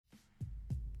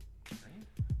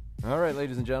All right,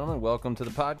 ladies and gentlemen, welcome to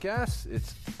the podcast.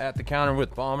 It's At the Counter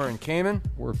with Balmer and Kamen.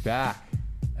 We're back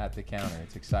at the counter.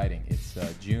 It's exciting. It's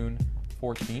June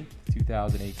 14th,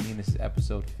 2018. This is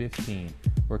episode 15.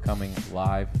 We're coming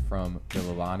live from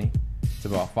Mililani. It's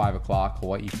about 5 o'clock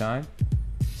Hawaii time.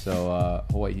 So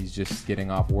Hawaii's just getting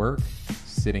off work,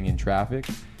 sitting in traffic.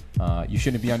 You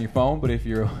shouldn't be on your phone, but if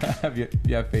you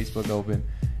have Facebook open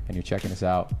and you're checking us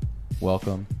out,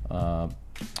 welcome.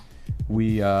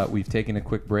 We've taken a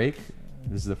quick break.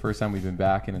 This is the first time we've been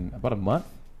back in about a month.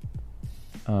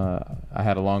 I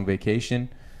had a long vacation,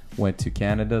 went to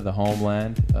Canada, the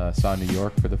homeland, saw New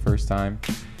York for the first time.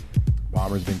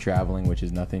 Balmer's been traveling, which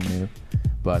is nothing new,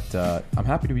 but I'm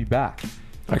happy to be back.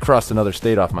 I crossed another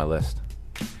state off my list.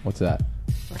 What's that?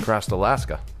 I crossed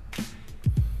Alaska.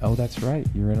 Oh, that's right.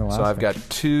 You're in Alaska. So I've got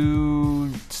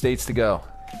 2 states to go.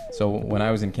 So when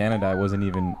I was in Canada, I wasn't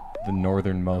even the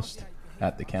northernmost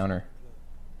at the counter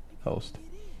host.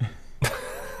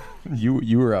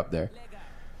 You were up there.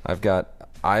 I've got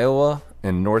Iowa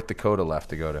and North Dakota left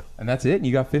to go to. And that's it?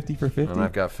 You got 50 for 50? And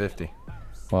I've got 50.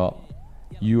 Well,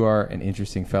 you are an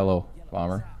interesting fellow,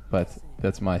 Balmer, but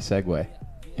that's my segue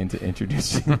into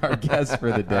introducing our guest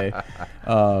for the day.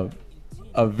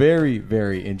 A very,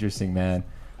 very interesting man.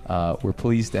 We're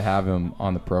pleased to have him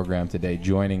on the program today,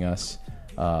 joining us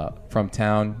from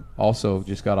town. Also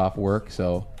just got off work,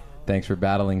 so thanks for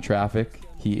battling traffic.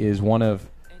 He is one of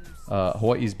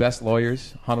Hawaii's best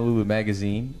lawyers. Honolulu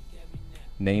Magazine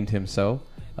named him so.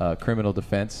 Criminal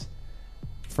defense.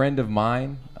 Friend of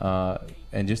mine,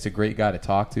 and just a great guy to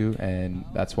talk to, and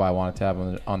that's why I wanted to have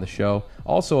him on the show.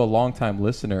 Also a longtime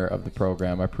listener of the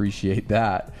program. I appreciate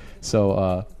that.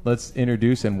 So let's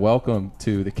introduce and welcome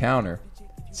to the counter,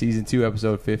 Season 2,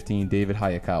 Episode 15, David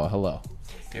Hayakawa. Hello.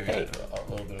 Give you a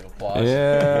little bit of applause.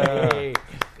 Yeah. Hey.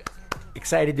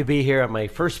 Excited to be here on my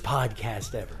first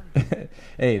podcast ever.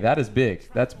 Hey, that is big.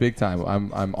 That's big time.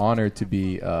 I'm honored to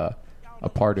be a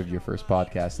part of your first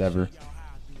podcast ever.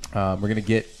 We're gonna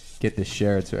get this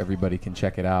shared so everybody can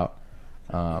check it out.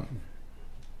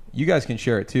 You guys can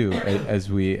share it too as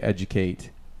we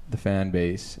educate the fan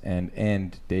base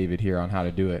and David here on how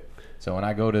to do it. So when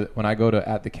I go to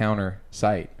At the Counter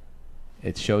site,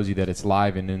 it shows you that it's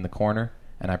live and in the corner,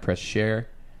 and I press share,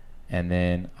 and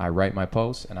then I write my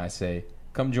post and I say,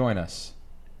 "Come join us."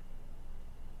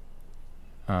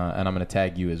 And I'm going to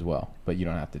tag you as well, but you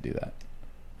don't have to do that.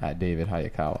 At David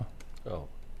Hayakawa. Oh,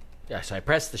 yeah. So I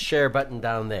press the share button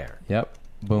down there. Yep.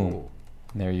 Boom. Ooh.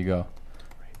 There you go.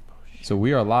 So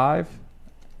we are live,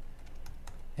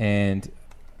 and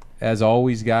as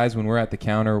always, guys, when we're at the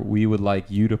counter, we would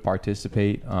like you to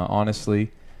participate.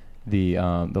 Honestly, the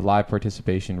live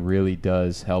participation really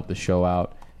does help the show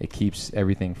out. It keeps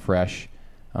everything fresh.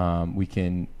 We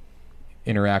can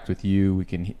interact with you. We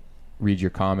can read your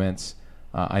comments.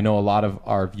 I know a lot of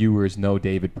our viewers know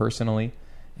David personally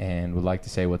and would like to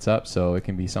say what's up. So it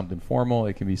can be something formal.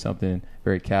 It can be something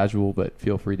very casual, but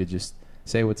feel free to just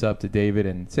say what's up to David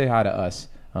and say hi to us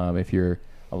if you're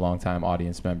a longtime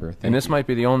audience member. And this might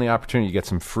be the only opportunity to get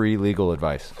some free legal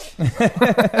advice.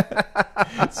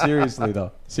 Seriously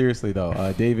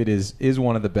though, David is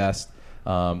one of the best.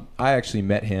 I actually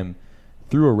met him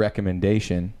through a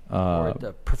recommendation. Or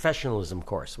the professionalism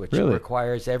course, which Really?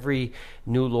 requires every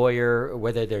new lawyer,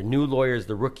 whether they're new lawyers,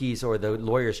 the rookies, or the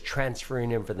lawyers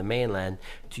transferring in from the mainland,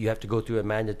 you have to go through a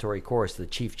mandatory course. The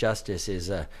Chief Justice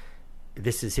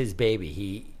this is his baby.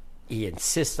 He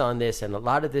insists on this, and a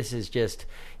lot of this is just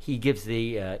he gives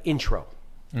the intro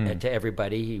to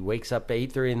everybody. He wakes up at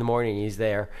 8:30 in the morning. He's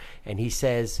there, and he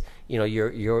says,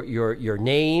 your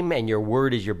name and your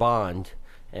word is your bond,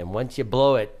 and once you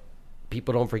blow it,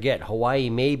 people don't forget. Hawaii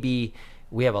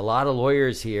we have a lot of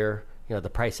lawyers here, the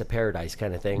price of paradise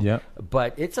kind of thing. Yep.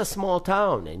 But it's a small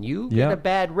town, and you get a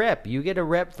bad rep. You get a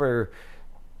rep for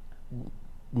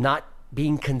not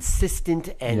being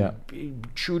consistent and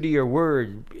true to your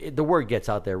word. The word gets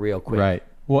out there real quick. Right.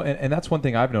 Well, and that's one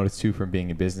thing I've noticed too from being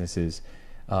in business is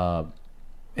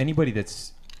anybody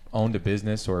that's owned a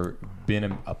business or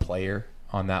been a player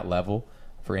on that level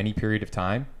for any period of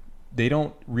time, they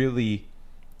don't really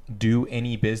do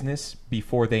any business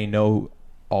before they know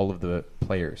all of the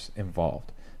players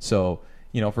involved. So,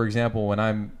 for example, when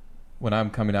I'm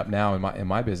coming up now in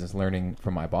my business, learning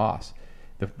from my boss,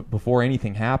 before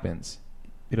anything happens,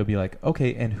 it'll be like,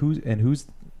 okay, and who's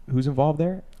involved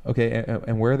there? Okay,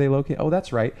 and where are they located? Oh,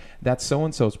 that's right, that's so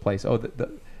and so's place. Oh,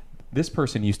 this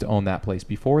person used to own that place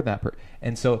before that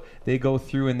and so they go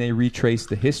through and they retrace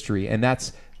the history, and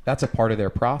that's a part of their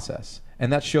process,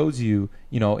 and that shows you,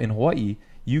 in Hawaii,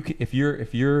 if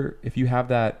you have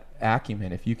that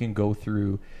acumen, if you can go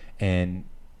through and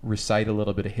recite a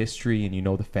little bit of history and you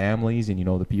know the families and you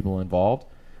know the people involved,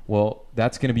 well,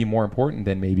 that's going to be more important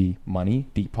than maybe money,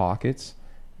 deep pockets.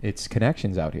 It's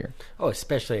connections out here. Oh,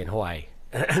 especially in Hawaii.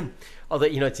 Although,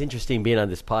 it's interesting being on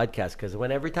this podcast because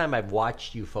every time I've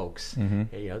watched you folks,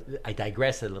 I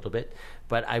digress a little bit,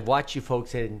 but I watch you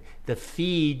folks and the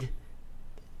feed,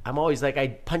 I'm always like,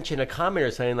 I'd punch in a comment or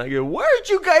something like, why aren't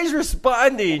you guys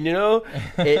responding?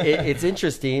 It's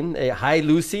interesting. Hi,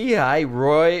 Lucy. Hi,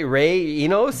 Roy, Ray,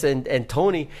 Enos, and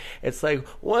Tony. It's like,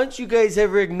 why don't you guys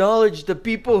ever acknowledge the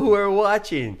people who are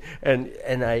watching? And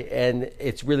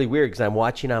it's really weird because I'm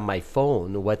watching on my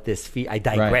phone what this feed. I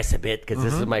digress a bit because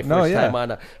this is my first time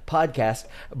on a podcast.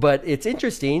 But it's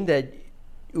interesting that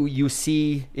you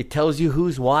see, it tells you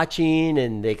who's watching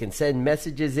and they can send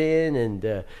messages in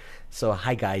and. So,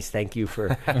 hi guys, thank you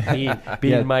for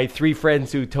being my 3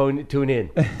 friends who tune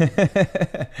in.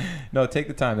 No, take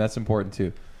the time. That's important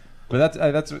too. But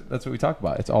that's what we talk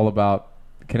about. It's all about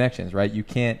connections, right? You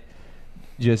can't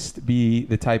just be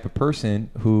the type of person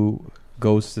who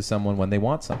goes to someone when they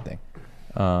want something.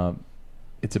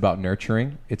 It's about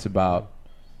nurturing. It's about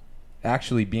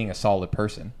actually being a solid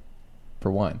person, for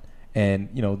one. And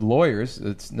the lawyers,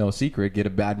 it's no secret, get a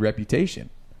bad reputation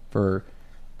for.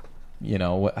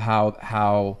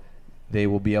 How they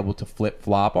will be able to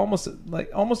flip-flop almost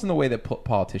in the way that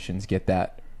politicians get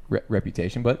that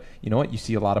reputation. But you know what? You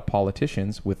see a lot of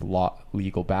politicians with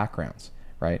legal backgrounds,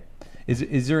 right?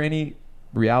 Is there any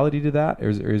reality to that? Or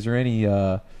is there any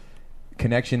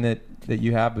connection that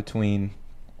you have between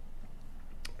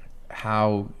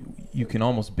how you can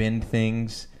almost bend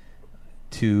things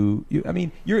to you? I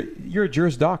mean, you're a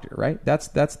Juris Doctor, right? That's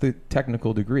the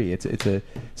technical degree. It's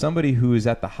somebody who is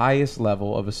at the highest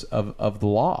level of the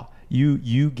law.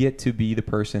 You get to be the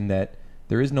person that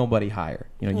there is nobody higher.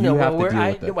 You have to deal with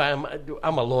it.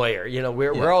 I'm a lawyer.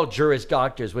 We're all Juris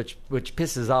Doctors, which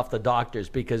pisses off the doctors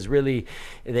because really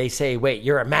they say, wait,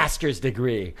 you're a master's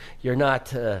degree. You're not.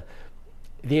 The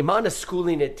amount of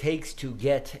schooling it takes to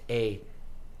get a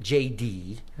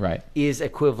JD is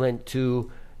equivalent to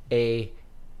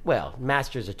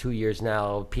masters are 2 years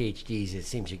now. PhDs, it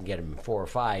seems you can get them in 4 or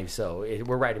 5. So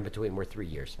we're right in between. We're 3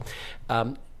 years.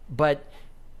 But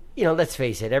let's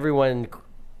face it. Everyone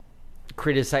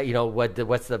criticize.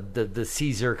 What's the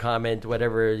Caesar comment?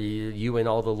 Whatever. You and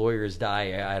all the lawyers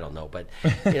die. I don't know. But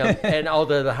and all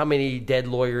the how many dead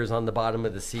lawyers on the bottom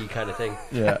of the sea kind of thing.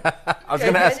 Yeah. I was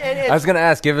gonna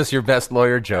ask. Give us your best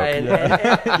lawyer joke. And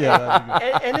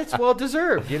it's well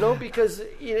deserved, because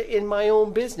in my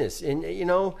own business,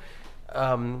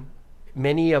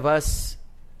 many of us,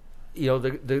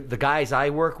 the guys I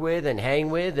work with and hang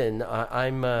with, and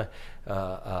I'm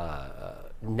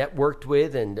networked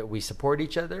with, and we support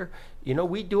each other.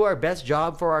 We do our best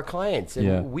job for our clients,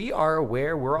 and we're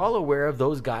all aware of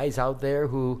those guys out there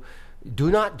who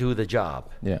do not do the job.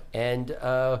 Yeah.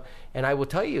 And I will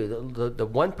tell you, the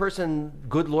one person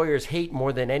good lawyers hate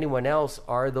more than anyone else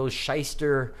are those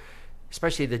shyster,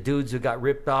 especially the dudes who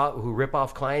rip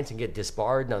off clients and get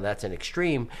disbarred. Now that's an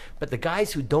extreme, but the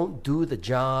guys who don't do the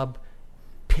job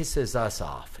pisses us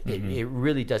off. It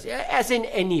really does, as in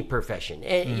any profession.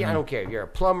 I don't care if you're a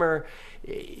plumber.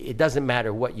 It doesn't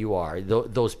matter what you are.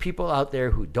 Those people out there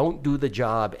who don't do the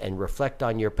job and reflect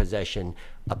on your possession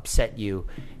upset you,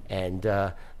 and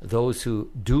those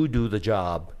who do the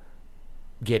job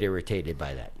get irritated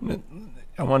by that.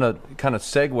 I want to kind of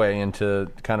segue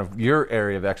into kind of your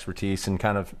area of expertise and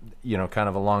kind of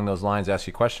along those lines, ask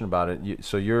you a question about it.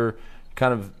 So you're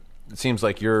kind of, it seems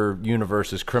like your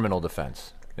universe is criminal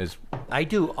defense. I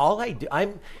do. All I do,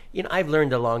 I've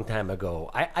learned a long time ago.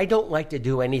 I don't like to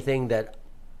do anything that,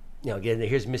 again,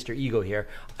 here's Mr. Ego here.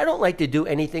 I don't like to do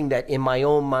anything that in my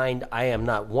own mind I am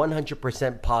not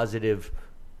 100% positive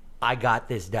I got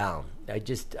this down. I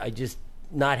just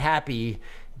not happy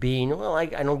being, I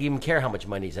don't even care how much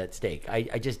money's at stake.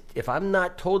 I just, if I'm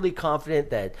not totally confident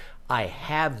that I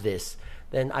have this,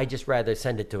 then I just rather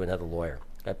send it to another lawyer.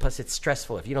 Plus, it's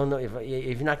stressful. If you don't know, if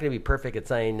you're not going to be perfect at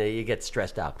saying, you get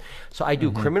stressed out. So I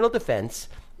do criminal defense,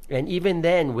 and even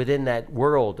then, within that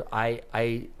world,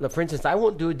 for instance, I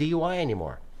won't do a DUI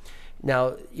anymore.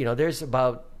 Now, there's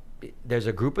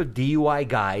a group of DUI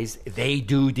guys. They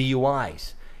do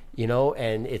DUIs,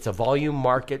 and it's a volume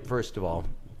market. First of all,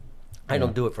 I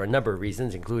don't do it for a number of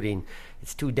reasons, including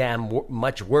it's too damn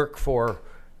much work for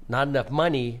not enough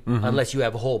money unless you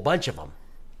have a whole bunch of them.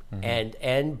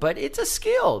 But it's a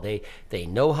skill. They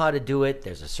know how to do it.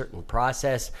 There's a certain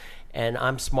process, and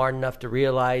I'm smart enough to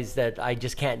realize that I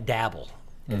just can't dabble.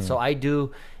 And so I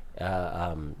do.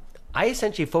 I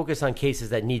essentially focus on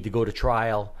cases that need to go to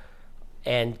trial.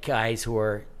 and guys who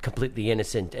are completely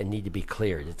innocent and need to be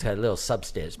cleared. It's got a little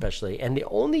substance, especially. And the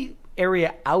only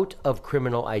area out of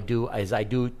criminal I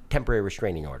do temporary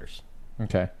restraining orders.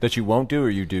 Okay. That you won't do, or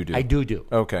you do? I do.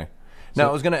 Okay. Now,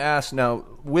 I was going to ask, now,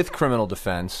 with criminal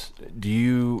defense, do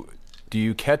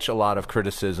you catch a lot of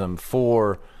criticism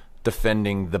for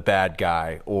defending the bad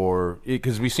guy? Or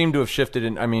because we seem to have shifted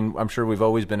in, I mean, I'm sure we've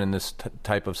always been in this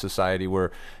type of society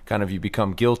where kind of you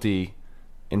become guilty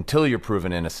until you're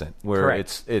proven innocent, where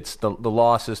Correct. it's the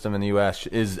law system in the U.S.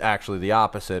 is actually the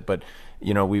opposite. But,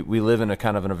 you know, we live in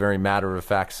a very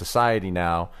matter-of-fact society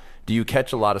now. Do you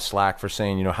catch a lot of slack for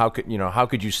saying, how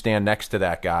could you stand next to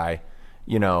that guy,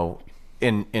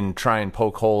 in try and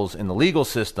poke holes in the legal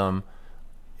system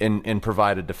and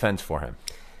provide a defense for him?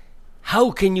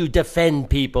 How can you defend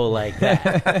people like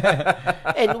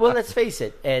that? And well, let's face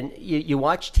it. And you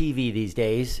watch TV these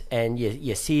days, and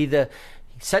you see the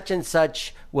such and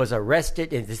such was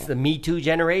arrested. And this is the Me Too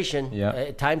generation.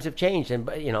 Yeah. Times have changed, and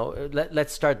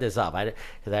let's start this off.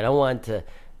 Because I don't want to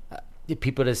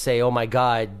people to say, "Oh my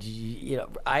God,"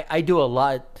 I do a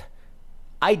lot.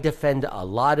 I defend a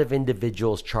lot of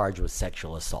individuals charged with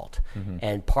sexual assault. Mm-hmm.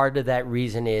 And part of that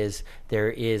reason is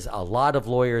there is a lot of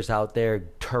lawyers out there,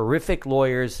 terrific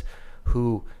lawyers,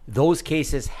 who those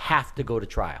cases have to go to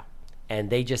trial. And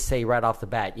they just say right off the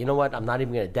bat, you know what, I'm not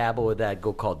even going to dabble with that.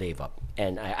 Go call Dave up.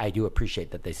 And I do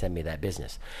appreciate that they send me that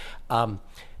business.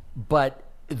 But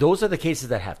those are the cases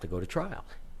that have to go to trial.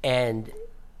 And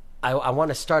I want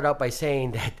to start out by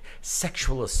saying that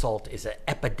sexual assault is an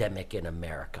epidemic in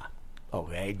America.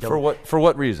 Okay. For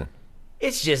what reason?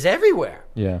 It's just everywhere.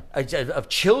 Yeah. Of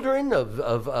children, of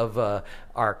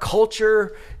our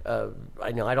culture.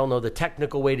 I don't know the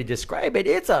technical way to describe it.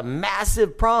 It's a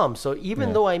massive problem. So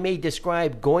even though I may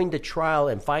describe going to trial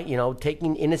and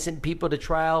taking innocent people to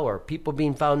trial or people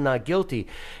being found not guilty,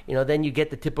 then you get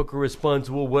the typical response,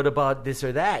 well, what about this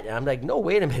or that? And I'm like, no,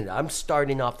 wait a minute. I'm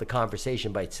starting off the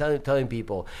conversation by telling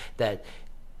people that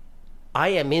I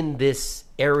am in this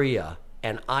area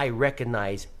and I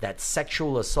recognize that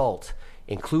sexual assault,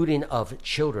 including of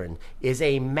children, is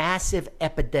a massive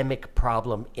epidemic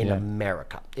problem in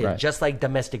America. Right. Just like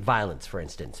domestic violence, for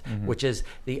instance, which is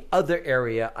the other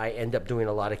area I end up doing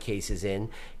a lot of cases in,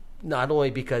 not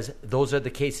only because those are the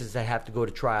cases that have to go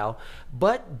to trial,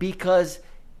 but because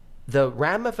the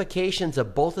ramifications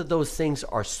of both of those things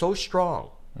are so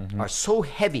strong, are so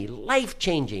heavy,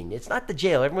 life-changing. It's not the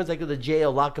jail. Everyone's like, the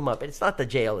jail, lock them up. It's not the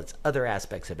jail. It's other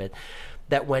aspects of it.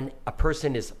 That when a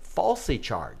person is falsely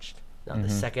charged, now the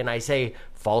second I say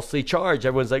falsely charged,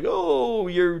 everyone's like, oh,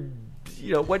 you're,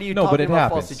 what are you talking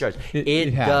about falsely charged?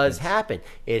 It does happen.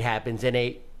 It happens in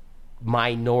a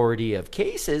minority of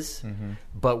cases,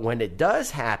 but when it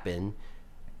does happen,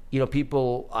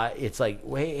 people, it's like,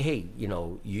 hey,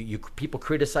 you people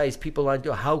criticize people on,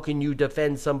 how can you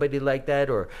defend somebody like that?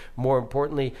 Or more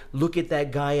importantly, look at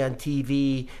that guy on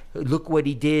TV. Look what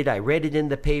he did. I read it in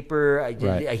the paper.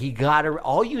 He got,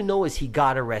 all you know is he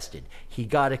got arrested. He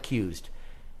got accused.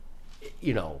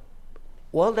 Well,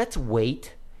 let's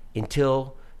wait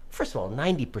until, first of all,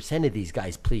 90% of these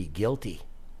guys plead guilty.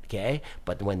 Okay.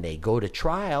 But when they go to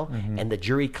trial and the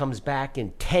jury comes back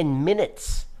in 10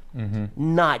 minutes,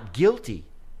 not guilty,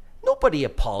 nobody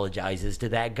apologizes to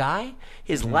that guy.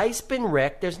 His life's been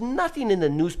wrecked. There's nothing in the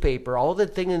newspaper. All the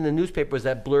thing in the newspaper is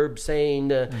that blurb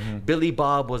saying Billy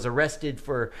Bob was arrested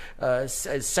for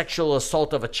sexual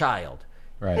assault of a child.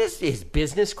 Right. His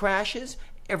business crashes.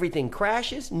 Everything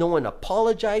crashes. No one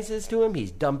apologizes to him.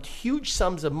 He's dumped huge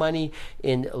sums of money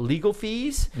in legal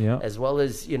fees, as well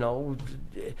as,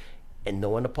 and no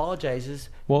one apologizes.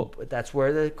 Well, but that's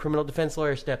where the criminal defense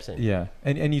lawyer steps in. Yeah.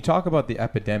 And you talk about the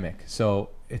epidemic. So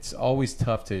it's always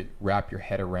tough to wrap your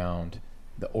head around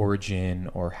the origin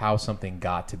or how something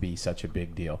got to be such a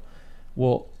big deal.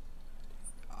 Well,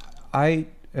 I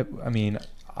mean,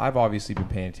 I've obviously been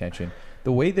paying attention.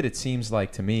 The way that it seems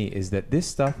like to me is that this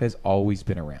stuff has always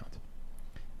been around.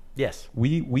 Yes.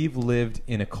 We've lived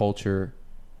in a culture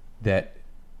that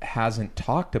hasn't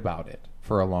talked about it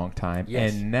for a long time.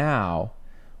 Yes. And now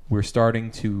we're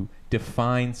starting to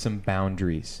define some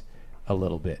boundaries a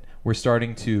little bit. We're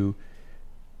starting to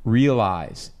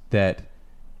realize that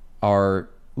our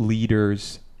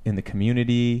leaders in the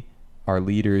community, our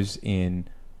leaders in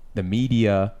the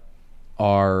media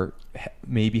are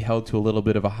maybe held to a little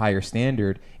bit of a higher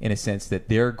standard in a sense that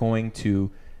they're going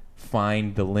to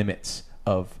find the limits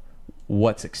of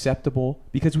what's acceptable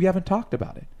because we haven't talked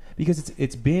about it. Because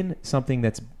it's been something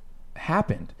that's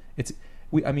happened.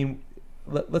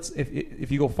 Let's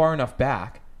if you go far enough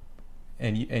back,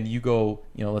 and you go,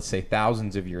 let's say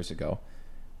thousands of years ago,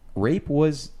 rape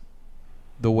was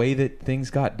the way that things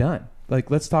got done. like,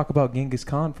 let's talk about Genghis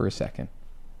Khan for a second.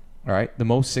 All right, the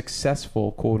most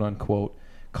successful, quote unquote,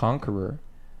 conqueror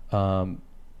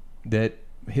that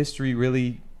history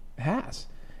really has.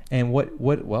 And what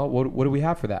do we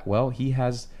have for that? Well, he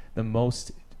has the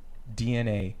most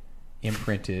DNA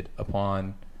imprinted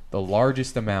upon the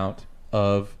largest amount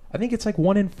of, I think it's like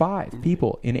 1 in 5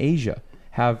 people in Asia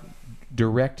have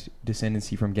direct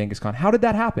descendancy from Genghis Khan. How did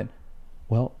that happen?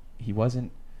 Well, he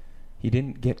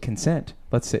didn't get consent.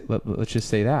 Let's just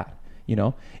say that, you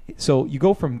know. So you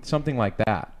go from something like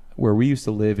that, where we used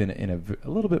to live in a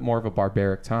little bit more of a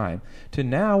barbaric time, to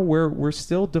now where we're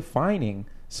still defining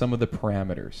some of the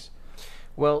parameters.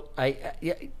 Well, I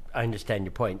understand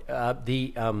your point.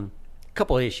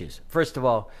 Couple of issues. First of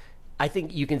all, I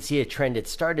think you can see a trend. It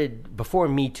started before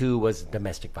Me Too was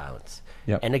domestic violence.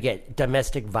 Yep. And again,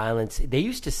 domestic violence, they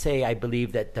used to say, I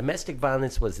believe, that domestic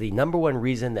violence was the number one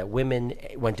reason that women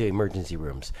went to emergency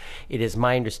rooms. It is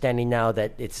my understanding now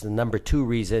that it's the number 2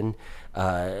 reason.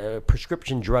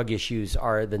 Prescription drug issues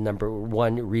are the number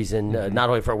 1 reason, not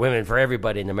only for women, for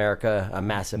everybody in America, a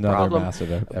massive problem.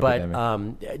 Epidemic.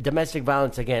 But domestic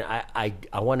violence, again,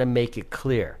 I want to make it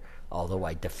clear. Although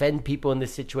I defend people in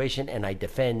this situation, and I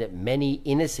defend many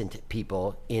innocent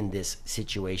people in this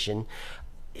situation,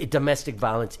 domestic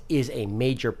violence is a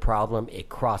major problem. It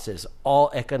crosses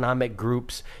all economic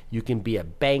groups. You can be a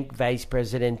bank vice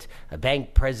president, a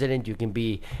bank president. You can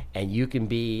be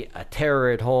a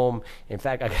terror at home. In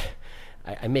fact,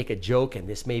 I make a joke, and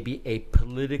this may be a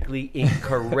politically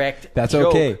incorrect That's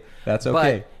joke. okay. That's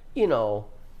okay. But, you know,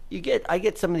 I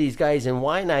get some of these guys in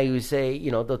Waianae who say, you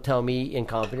know, they'll tell me in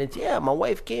confidence, yeah, my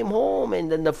wife came home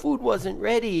and then the food wasn't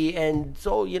ready, and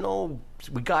so, you know,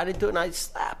 we got into it and I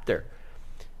slapped her.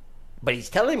 But he's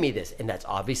telling me this, and that's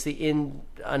obviously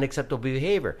unacceptable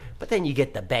behavior. But then you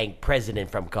get the bank president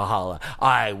from Kahala.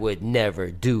 I would never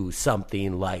do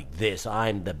something like this.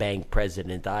 I'm the bank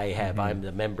president. I'm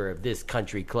the member of this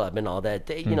country club and all that.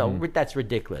 You know, that's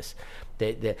ridiculous.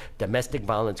 The domestic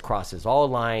violence crosses all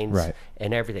lines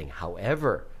and everything.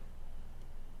 However,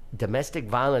 domestic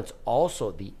violence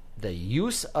also, the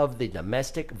use of the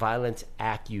domestic violence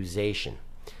accusation.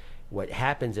 What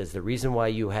happens is the reason why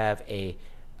you have a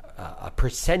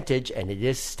percentage, and it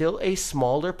is still a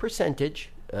smaller percentage,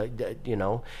 you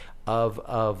know,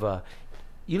 of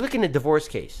you look in a divorce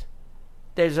case.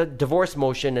 There's a divorce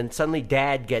motion, and suddenly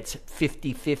dad gets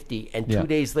 50-50, and 2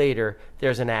 days later,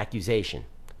 there's an accusation,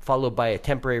 followed by a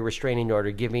temporary restraining order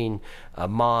giving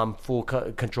mom full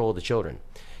control of the children.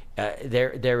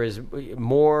 There is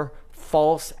more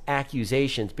false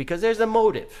accusations because there's a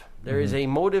motive. There is a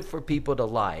motive for people to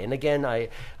lie. And again,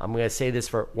 I'm going to say this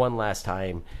for one last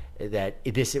time, that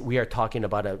we are talking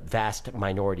about a vast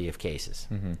minority of cases.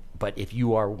 But if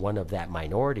you are one of that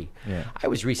minority, I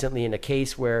was recently in a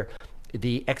case where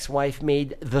the ex-wife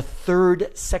made the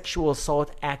 3rd sexual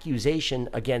assault accusation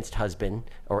against husband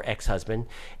or ex-husband,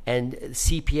 and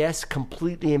CPS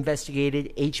completely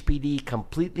investigated, HPD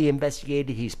completely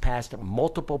investigated. He's passed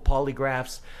multiple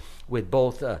polygraphs with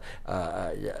both the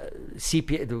guy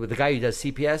who does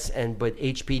CPS and with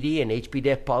HPD, and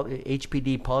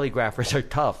HPD polygraphers are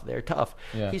tough. They're tough.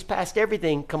 Yeah. He's passed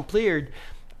everything, cleared,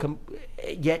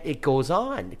 yet it goes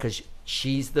on because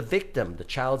she's the victim. The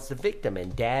child's the victim,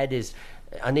 and dad is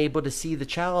unable to see the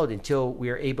child until we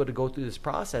are able to go through this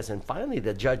process. And finally,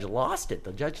 the judge lost it.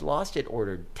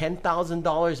 Ordered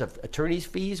 $10,000 of attorney's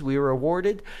fees. We were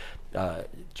awarded.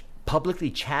 Publicly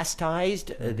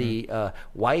chastised the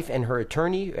wife and her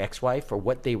attorney, ex-wife, for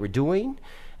what they were doing.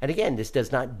 And again, this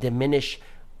does not diminish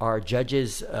our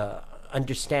judges'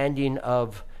 understanding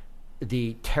of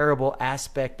the terrible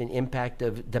aspect and impact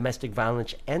of domestic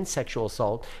violence and sexual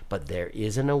assault, but there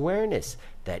is an awareness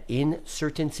that in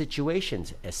certain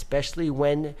situations, especially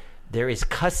when there is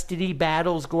custody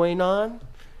battles going on,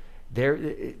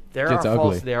 there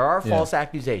are false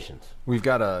accusations. We've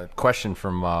got a question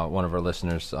from one of our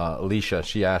listeners, Alicia.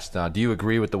 She asked, do you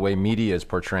agree with the way media is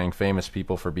portraying famous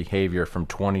people for behavior from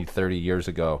 20, 30 years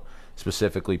ago,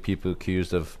 specifically people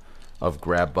accused of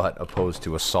grab butt opposed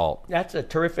to assault? That's a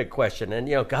terrific question. And,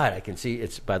 you know, God, I can see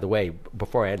it's, by the way,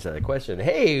 before I answer that question,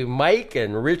 hey, Mike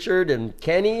and Richard and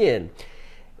Kenny and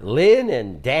Lynn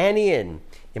and Danny, and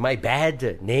am I bad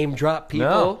to name drop people?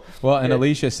 No. Well, and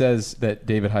Alicia says that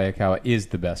David Hayakawa is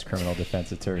the best criminal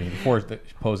defense attorney before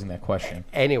posing that question.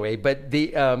 Anyway, but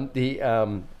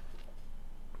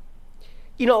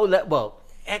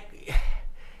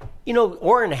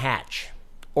Orrin Hatch.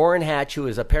 Orrin Hatch, who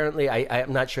is apparently,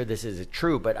 I'm not sure this is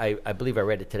true, but I believe I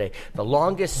read it today, the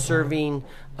longest serving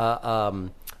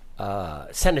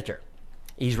senator.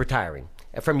 He's retiring.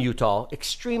 from Utah,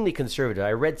 extremely conservative.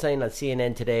 I read something on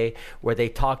CNN today where they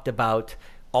talked about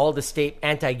all the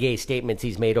anti-gay statements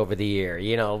he's made over the year,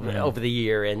 over the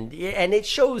year, and it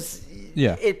shows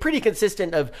it pretty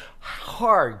consistent of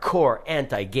hardcore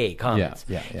anti-gay comments.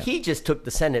 Yeah. He just took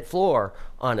the Senate floor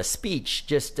on a speech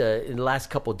just in the last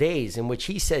couple of days in which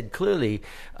he said clearly,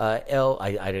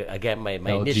 I get my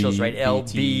initials right,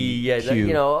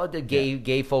 LB, the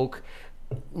gay folk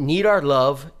need our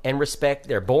love and respect.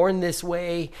 They're born this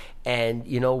way, and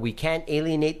we can't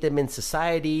alienate them in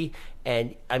society.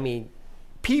 And I mean,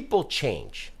 people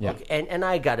change. Yeah. Okay? And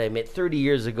I gotta admit, 30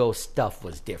 years ago, stuff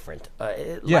was different.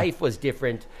 Life was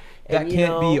different. That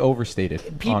can't be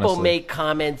overstated. People honestly. make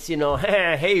comments,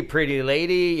 hey, pretty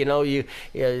lady,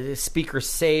 you speakers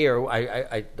say, or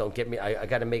I don't get me. I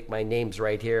got to make my names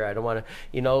right here. I don't want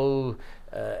to,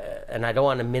 and I don't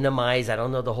want to minimize. I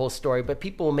don't know the whole story, but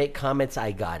people will make comments.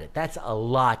 I got it. That's a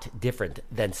lot different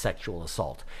than sexual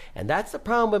assault, and that's the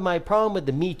problem with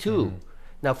the Me Too. Mm-hmm.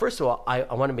 Now, first of all, I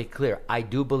want to make clear, I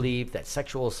do believe that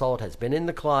sexual assault has been in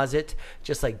the closet,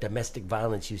 just like domestic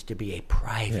violence used to be a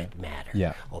private matter.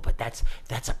 Yeah. Oh, but that's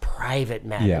a private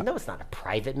matter. Yeah. No, it's not a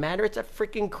private matter. It's a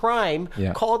freaking crime.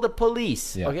 Yeah. Call the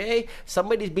police, Yeah. okay?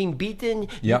 Somebody's being beaten.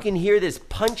 Yeah. You can hear this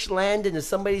punch land into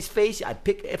somebody's face.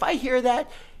 If I hear that,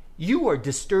 you are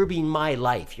disturbing my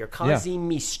life. You're causing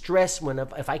me stress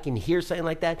if I can hear something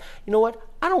like that. You know what?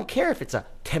 I don't care if it's a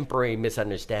temporary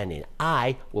misunderstanding.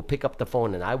 I will pick up the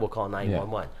phone and I will call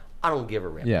 911. I don't give a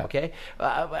rip, okay?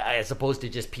 As opposed to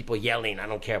just people yelling. I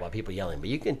don't care about people yelling, but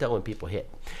you can tell when people hit.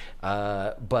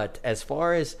 But as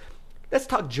far as, let's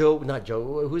talk not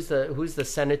Joe. Who's the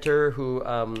senator who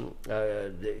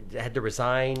had to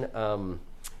resign?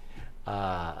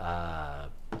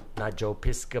 Not Joe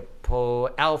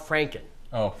Piscopo, Al Franken.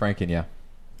 Oh, Franken, yeah.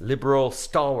 Liberal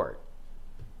stalwart.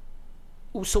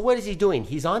 So what is he doing?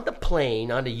 He's on the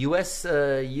plane on a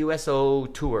USO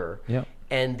tour,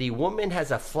 and the woman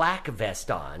has a flak vest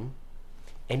on,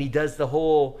 and he does the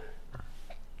whole,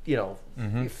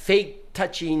 fake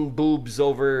touching boobs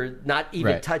over not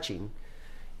even touching.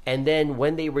 And then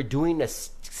when they were doing a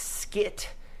skit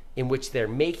in which they're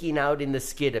making out in the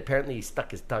skit, apparently he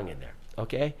stuck his tongue in there,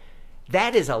 okay?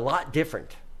 That is a lot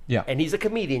different. Yeah. And he's a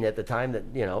comedian at the time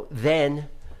then,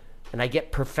 and I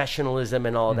get professionalism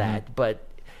and all that, but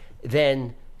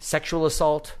then sexual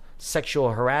assault,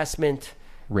 sexual harassment,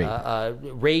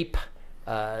 rape,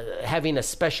 having a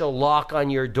special lock on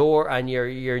your door, on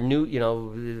your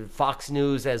new, Fox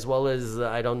News, as well as,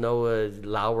 I don't know,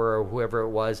 Lauer or whoever it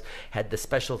was, had the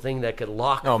special thing that could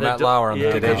lock the Matt Lauer on the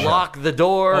Today Show. Lock the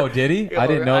door. Oh, did he? I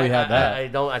didn't know he had that. I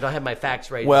don't have my facts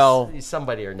right. Well,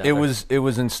 somebody or another. It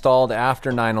was installed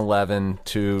after 9/11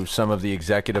 to some of the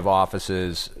executive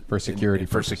offices for security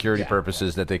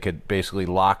purposes that they could basically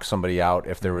lock somebody out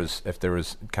if there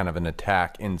was kind of an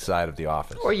attack inside of the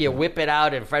office. Or you whip it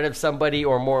out in front of somebody,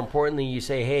 or more importantly, you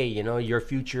say, hey, your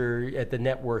future at the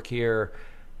network here,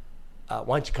 why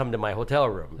don't you come to my hotel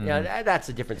room? Yeah, that's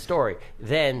a different story.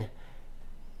 Then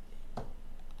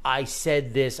I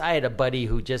said this. I had a buddy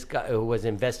who who was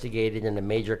investigated in a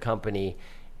major company,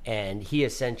 and he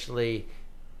essentially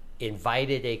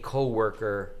invited a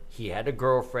coworker. He had a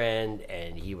girlfriend,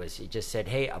 and he just said,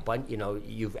 hey,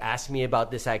 you've asked me about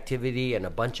this activity, and a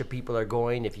bunch of people are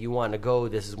going. If you want to go,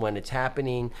 this is when it's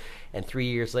happening. And 3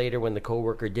 years later, when the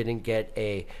coworker didn't get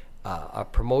a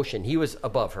promotion, he was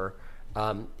above her.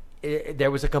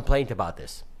 There was a complaint about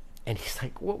this, and he's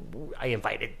like, well, I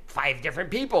invited 5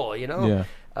 different people. Yeah.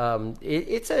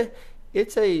 It's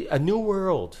a new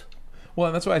world. Well,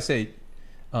 and that's why I say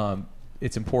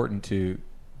it's important to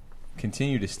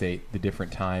continue to state the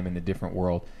different time and the different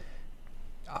world.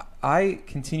 I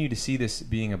continue to see this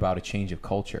being about a change of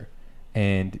culture.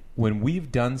 And when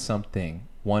we've done something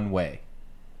one way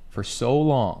for so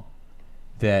long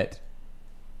that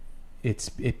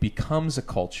it becomes a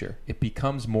culture, it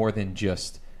becomes more than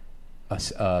just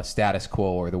a status quo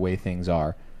or the way things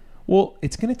are, well,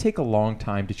 it's going to take a long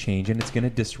time to change, and it's going to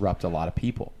disrupt a lot of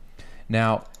people.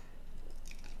 Now,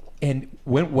 and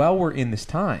while we're in this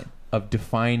time of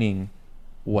defining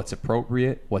what's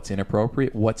appropriate, what's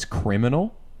inappropriate, what's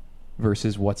criminal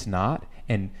versus what's not,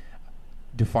 and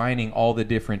defining all the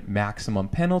different maximum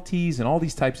penalties and all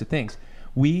these types of things,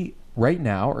 we right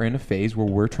now are in a phase where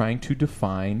we're trying to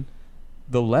define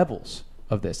the levels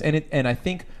of this. And I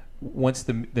think once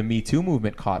the Me Too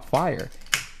movement caught fire,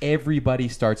 everybody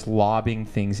starts lobbing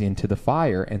things into the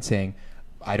fire and saying,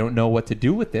 I don't know what to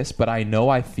do with this, but I know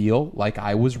I feel like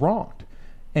I was wronged.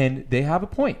 And they have a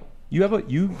point. You have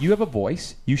a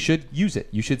voice. You should use it.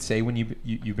 You should say when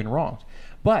you've been wronged.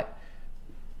 But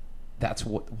that's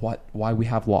why we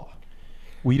have law.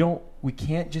 We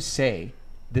can't just say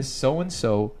this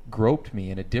so-and-so groped me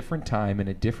in a different time, in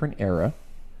a different era.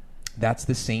 That's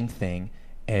the same thing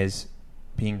as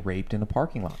being raped in a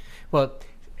parking lot. Well,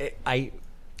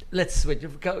 let's switch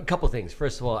a couple things.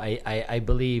 First of all, I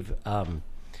believe,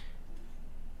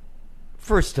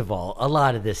 first of all, a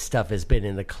lot of this stuff has been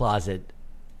in the closet.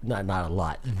 Not a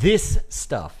lot. This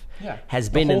stuff has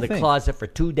been in the closet for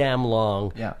too damn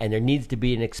long, and there needs to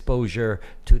be an exposure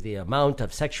to the amount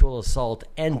of sexual assault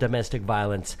and domestic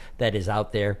violence that is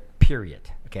out there, period.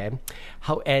 Okay,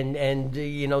 and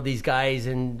these guys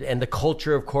and the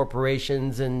culture of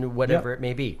corporations and whatever it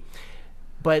may be.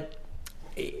 But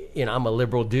I'm a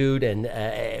liberal dude, and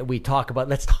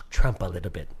let's talk Trump a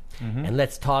little bit. Mm-hmm. And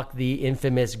let's talk the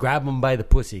infamous grab him by the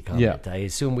pussy comment. I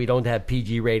assume we don't have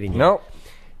PG rating here. Nope.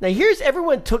 Now,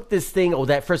 everyone took this thing.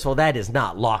 First of all, that is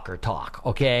not locker talk,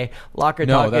 okay? Locker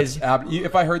talk is...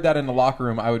 if I heard that in the locker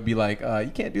room, I would be like,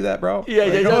 you can't do that, bro.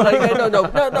 No.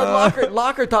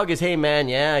 Locker talk is, hey, man,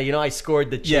 I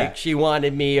scored the chick. Yeah. She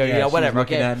wanted me, or, whatever,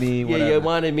 looking at me, whatever. Yeah, you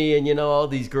wanted me, and, all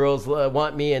these girls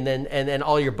want me, and then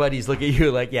all your buddies look at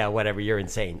you like, yeah, whatever, you're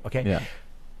insane, okay? Yeah.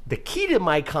 The key to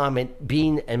my comment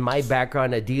being and my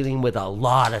background of dealing with a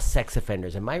lot of sex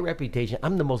offenders and my reputation,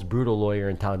 I'm the most brutal lawyer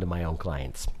in town to my own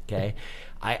clients, okay?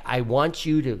 I want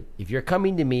you to, if you're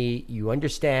coming to me, you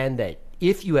understand that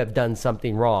if you have done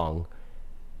something wrong,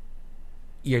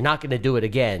 you're not going to do it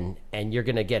again and you're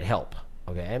going to get help,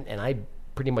 okay? And I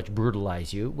pretty much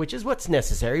brutalize you, which is what's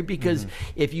necessary because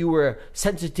if you were a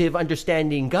sensitive,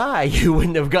 understanding guy, you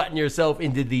wouldn't have gotten yourself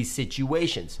into these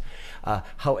situations.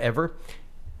 However,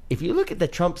 if you look at the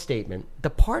Trump statement, the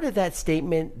part of that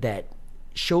statement that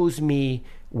shows me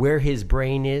where his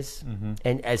brain is,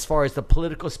 and as far as the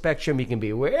political spectrum, you can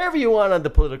be wherever you want on the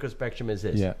political spectrum is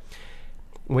this. Yeah.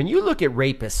 When you look at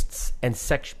rapists and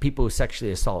people who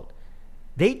sexually assault,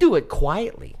 they do it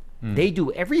quietly. They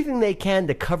do everything they can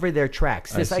to cover their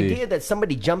tracks. This idea that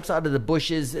somebody jumps out of the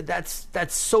bushes, that's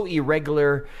so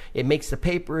irregular. It makes the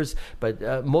papers,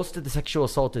 but most of the sexual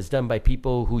assault is done by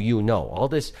people who all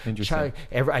this.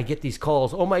 I get these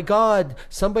calls, oh my God,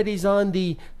 somebody's on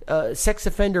the sex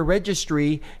offender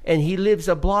registry and he lives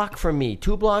a block from me,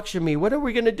 2 blocks from me. What are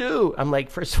we going to do? I'm like,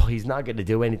 first of all, he's not going to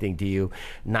do anything to you.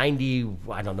 90,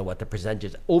 I don't know what the percentage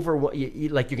is.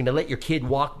 Like you're going to let your kid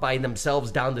walk by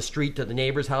themselves down the street to the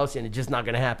neighbor's house and it's just not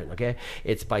going to happen, okay?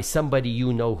 It's by somebody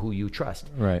who you trust.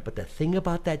 Right. But the thing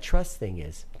about that Trump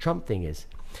thing is,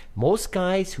 most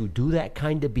guys who do that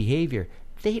kind of behavior,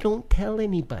 they don't tell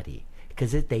anybody.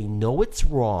 Because they know it's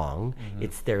wrong.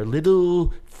 It's their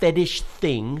little fetish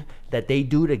thing that they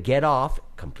do to get off.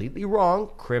 Completely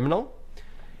wrong, criminal.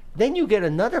 Then you get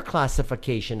another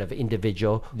classification of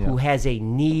individual who has a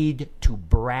need to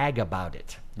brag about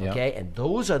it. Okay, and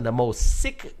those are the most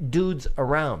sick dudes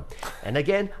around. And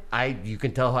again, you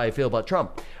can tell how I feel about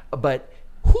Trump, but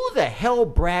who the hell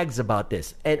brags about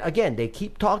this? And again, they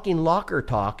keep talking locker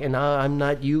talk, and I'm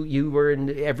not you. You were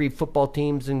in every football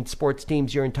teams and sports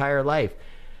teams your entire life.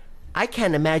 I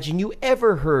can't imagine you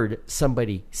ever heard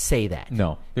somebody say that.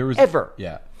 No, there was ever.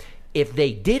 Yeah. If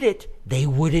they did it, they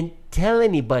wouldn't tell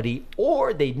anybody,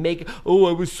 or they'd make, oh,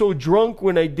 I was so drunk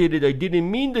when I did it. I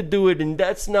didn't mean to do it, and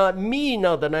that's not me.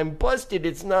 Now that I'm busted,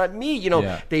 it's not me.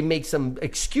 They make some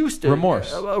excuse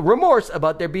remorse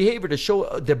about their behavior to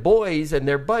show the boys and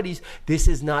their buddies, this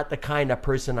is not the kind of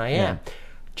person I am.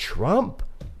 Trump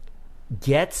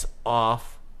gets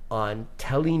off on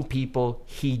telling people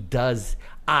he does.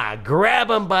 Grab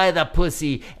him by the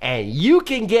pussy, and you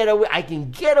can get away. I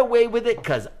can get away with it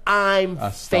because I'm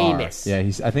famous. Yeah,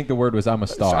 I think the word was I'm a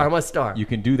star. I'm a star. You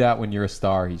can do that when you're a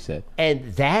star, he said.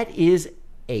 And that is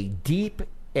a deep,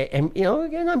 and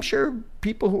again, I'm sure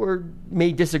people who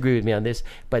may disagree with me on this,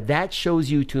 but that shows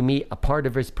you to me a part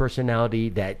of his personality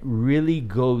that really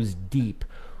goes deep.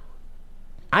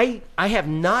 I have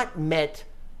not met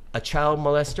a child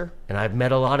molester, and I've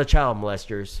met a lot of child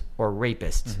molesters or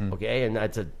rapists, okay? And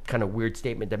that's a kind of weird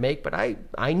statement to make, but I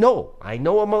know a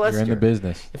molester. You're in the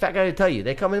business. In fact, I gotta tell you,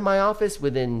 they come in my office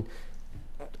within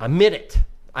a minute.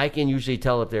 I can usually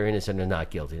tell if they're innocent or not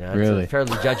guilty. Now, really? It's a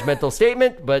fairly judgmental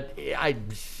statement, but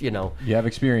You have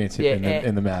experience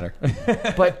in the matter.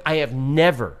 But I have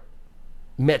never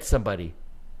met somebody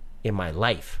in my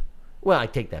life, well, I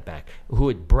take that back, who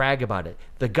would brag about it.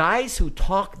 The guys who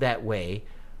talk that way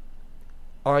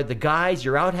are the guys,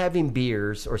 you're out having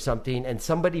beers or something, and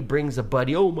somebody brings a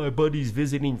buddy, oh, my buddy's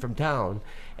visiting from town,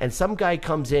 and some guy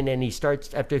comes in and he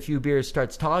starts, after a few beers,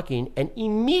 starts talking, and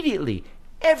immediately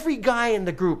every guy in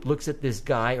the group looks at this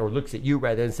guy, or looks at you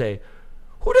rather, and say,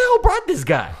 who the hell brought this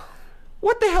guy?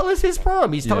 What the hell is his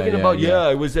problem? He's talking about, yeah.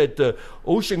 I was at the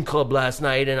Ocean Club last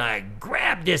night and I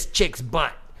grabbed this chick's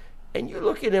butt. And you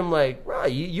look at him like, bro,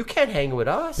 you can't hang with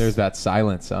us. There's that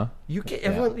silence, huh? You can't,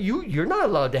 everyone, you're not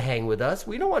allowed to hang with us.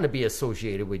 We don't want to be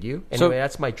associated with you. Anyway, So-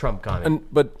 that's my Trump comment.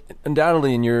 But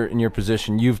undoubtedly, in your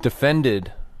position, you've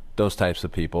defended those types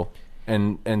of people,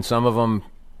 and some of them,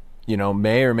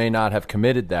 may or may not have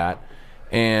committed that,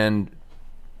 and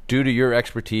due to your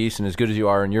expertise and as good as you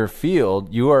are in your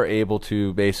field, you are able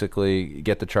to basically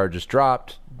get the charges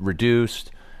dropped,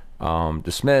 reduced,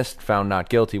 dismissed, found not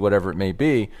guilty, whatever it may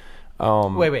be.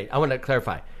 Wait. I want to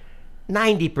clarify.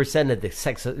 90% of the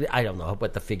sex, I don't know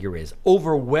what the figure is.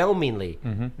 Overwhelmingly,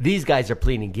 these guys are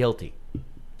pleading guilty.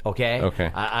 Okay?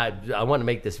 Okay. I want to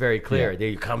make this very clear. Yeah.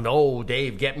 They come,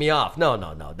 Dave, get me off. No.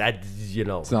 That's,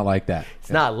 It's not like that. It's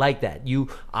not like that.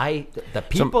 The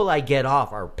people I get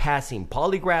off are passing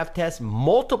polygraph tests,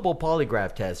 multiple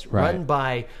polygraph tests run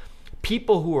by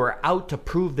people who are out to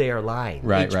prove they are lying.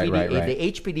 Right. The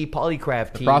HPD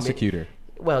polygraph team. Prosecutor.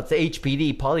 Well, it's the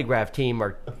HPD polygraph team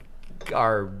are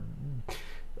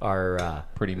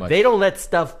Pretty much. They don't let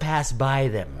stuff pass by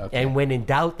them, Okay. and when in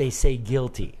doubt, they say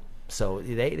guilty. So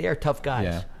they are tough guys.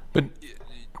 Yeah. But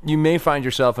you may find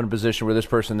yourself in a position where this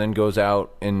person then goes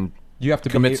out and You have to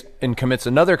commits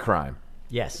another crime.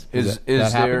 Yes. Is that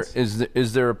there happens?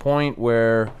 is there a point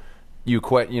where you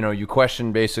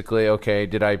question basically, okay,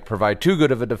 did I provide too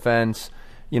good of a defense?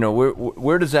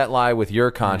 Where does that lie with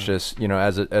your conscience?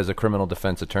 As a criminal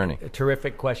defense attorney. A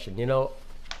terrific question.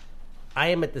 I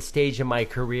am at the stage in my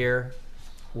career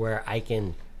where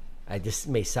this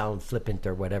may sound flippant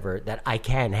or whatever, that I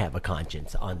can have a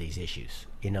conscience on these issues.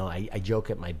 I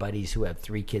joke at my buddies who have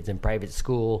 3 kids in private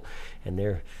school, and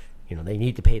they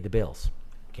need to pay the bills.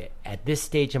 Okay, at this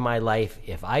stage in my life,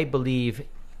 if I believe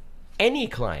any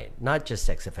client, not just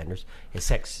sex offenders,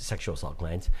 sexual assault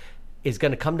clients, is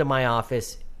going to come to my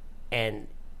office and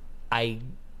I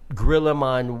grill him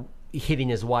on hitting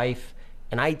his wife,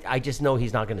 and I just know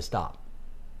he's not going to stop.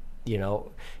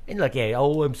 And like, hey,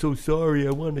 I'm so sorry,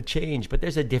 I want to change. But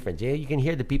there's a difference. You can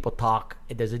hear the people talk.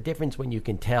 There's a difference when you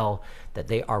can tell that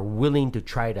they are willing to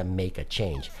try to make a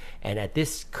change. And at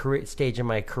this stage in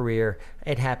my career,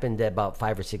 it happened about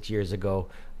 5 or 6 years ago.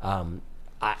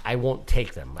 I won't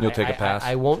take them. You'll take a pass?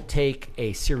 I won't take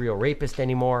a serial rapist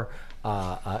anymore.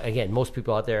 Again, most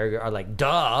people out there are like,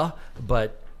 duh,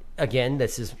 but again,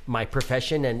 this is my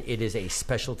profession, and it is a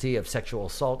specialty of sexual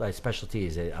assault.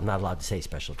 I'm not allowed to say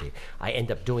specialty. I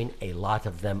end up doing a lot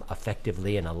of them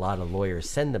effectively, and a lot of lawyers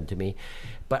send them to me.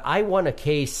 But I won a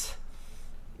case,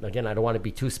 again, I don't want to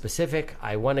be too specific.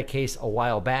 I won a case a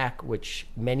while back, which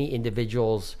many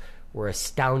individuals were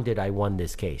astounded I won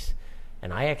this case.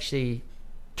 And I actually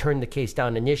turned the case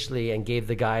down initially and gave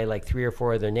the guy like 3 or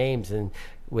 4 other names and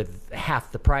with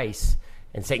half the price,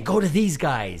 and saying, go to these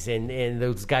guys. And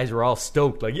those guys were all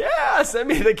stoked, like, yeah, send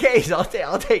me the case. I'll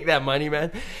take that money,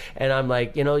 man. And I'm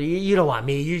like, you don't want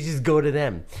me. You just go to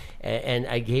them. And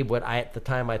I gave what at the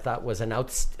time I thought was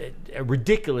a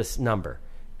ridiculous number.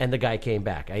 And the guy came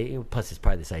back. Plus, it's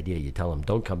probably this idea. You tell them,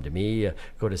 don't come to me.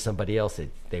 Go to somebody else.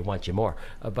 They want you more.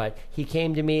 But he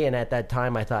came to me, and at that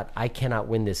time I thought, I cannot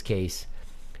win this case.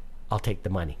 I'll take the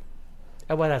money.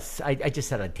 And I just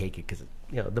said I'd take it because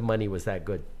the money was that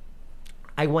good.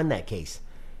 I won that case.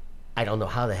 I don't know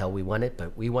how the hell we won it,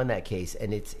 but we won that case,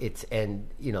 and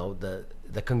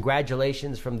the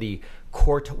congratulations from the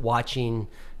court watching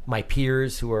my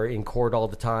peers who are in court all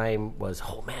the time was,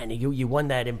 oh man, you won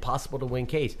that impossible to win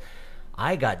case.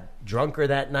 I got drunker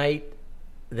that night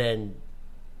than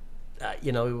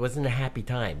it wasn't a happy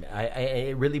time.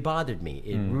 It really bothered me.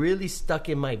 It really stuck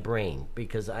in my brain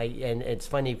because and it's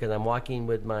funny because I'm walking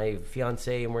with my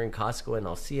fiance and we're in Costco and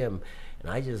I'll see him and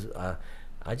I just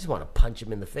want to punch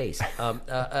him in the face.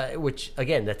 Which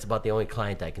again, that's about the only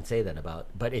client I can say that about.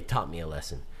 But it taught me a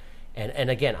lesson.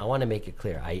 And again, I want to make it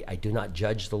clear. I do not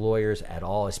judge the lawyers at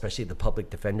all, especially the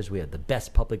public defenders. We have the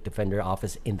best public defender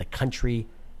office in the country.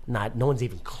 No one's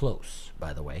even close,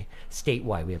 by the way.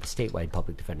 Statewide, we have a statewide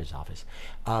public defender's office,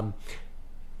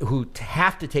 who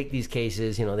have to take these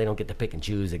cases. They don't get to pick and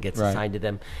choose; it gets assigned to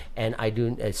them. And I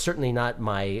do certainly not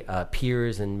my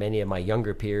peers and many of my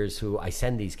younger peers who I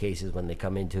send these cases when they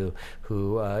come into,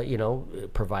 who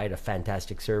provide a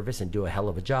fantastic service and do a hell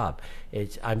of a job.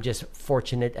 I'm just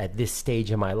fortunate at this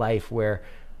stage in my life where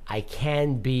I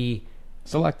can be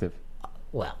selective.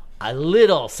 Well, a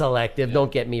little selective.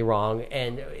 Don't get me wrong,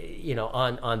 and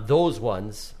on those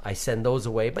ones, I send those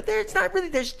away. But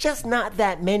there's just not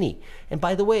that many. And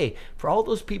by the way, for all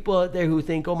those people out there who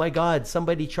think, oh my God,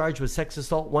 somebody charged with sex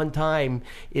assault one time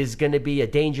is going to be a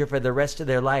danger for the rest of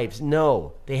their lives.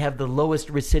 No, they have the lowest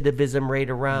recidivism rate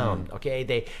around.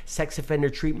 Okay, sex offender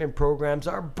treatment programs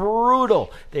are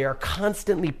brutal. They are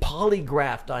constantly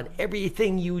polygraphed on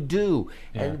everything you do.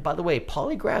 Yeah. And by the way,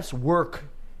 polygraphs work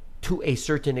to a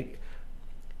certain,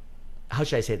 how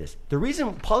should I say this? The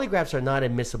reason polygraphs are not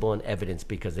admissible in evidence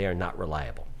because they are not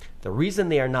reliable. The reason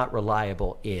they are not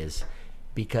reliable is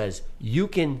because you're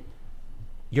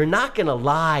not going to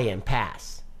lie and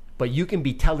pass, but you can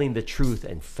be telling the truth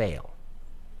and fail.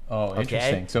 Oh,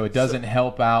 interesting. So it doesn't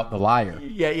help out the liar.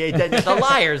 Yeah. The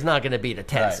liar is not going to be the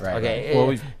test. Right. Okay.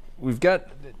 Well, we've got.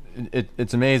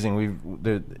 It's amazing.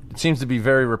 It seems to be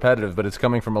very repetitive, but it's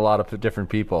coming from a lot of different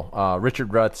people. Richard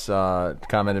Rutz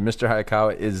commented, Mr.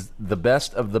 Hayakawa is the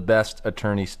best of the best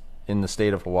attorneys in the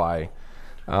state of Hawaii.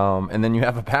 And then you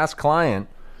have a past client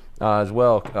as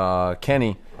well,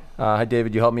 Kenny. Hi,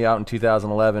 David. You helped me out in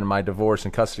 2011 in my divorce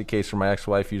and custody case where my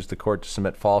ex-wife used the court to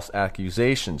submit false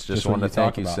accusations. Just wanted to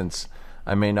thank you since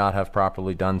I may not have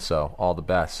properly done so. All the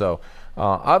best. So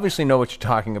obviously know what you're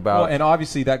talking about. Well, and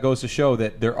obviously that goes to show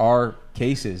that there are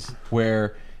cases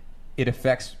where it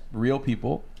affects real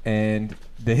people and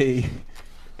their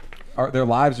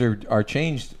lives are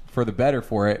changed for the better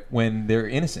for it when they're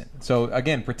innocent. So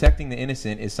again, protecting the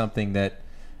innocent is something that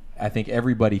I think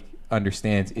everybody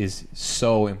understands is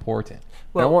so important.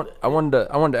 Well, I wanted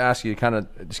to ask you kind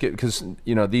of because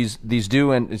these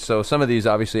do, and so some of these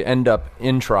obviously end up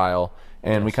in trial,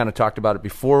 and we kind of talked about it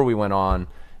before we went on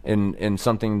in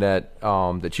something that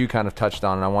that you kind of touched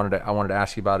on, and I wanted to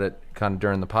ask you about it kind of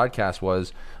during the podcast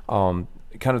was kind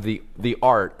of the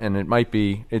art, and it might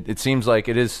be it seems like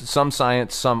it is some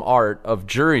science, some art of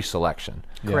jury selection.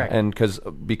 Correct. And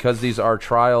because these are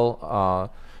trial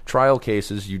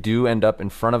cases, you do end up in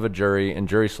front of a jury, and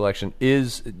jury selection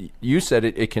is, you said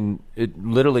it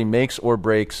literally makes or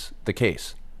breaks the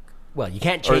case. Well, you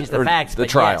can't change the facts, but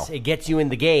trial. Yes, it gets you in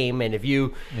the game. And if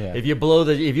you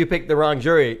pick the wrong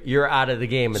jury, you're out of the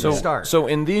game at the start. So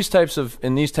in these types of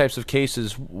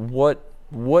cases, what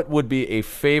would be a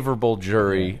favorable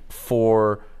jury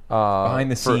for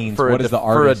behind the scenes? For a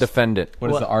defendant? What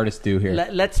does the artist do here?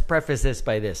 Let's preface this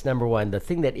by this. Number one, the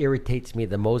thing that irritates me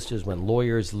the most is when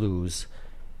lawyers lose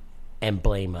and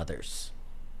blame others.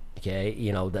 Okay,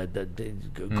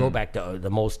 go back to the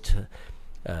most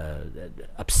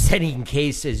upsetting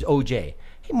case is OJ.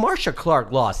 Hey, Marsha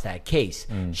Clark lost that case.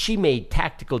 She made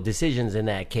tactical decisions in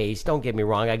that case. Don't get me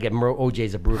wrong. I get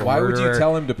OJ's a brutal Why murderer. would you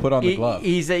tell him to put on the glove?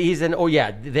 He's an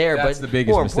That's the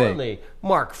biggest more mistake. Importantly,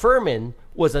 Mark Furman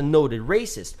was a noted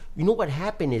racist. You know what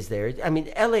happened is there. I mean,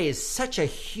 LA is such a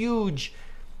huge.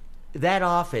 That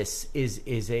office is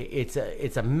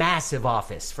a massive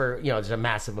office for there's a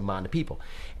massive amount of people,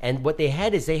 and what they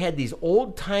had these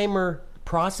old timer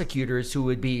prosecutors who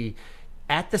would be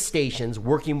at the stations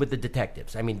working with the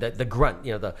detectives. I mean, the grunt,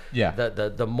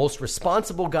 the most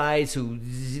responsible guys who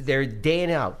they're day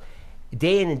in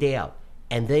and day out.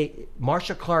 And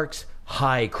Marsha Clark's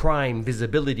high crime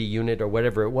visibility unit or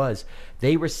whatever it was,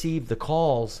 they received the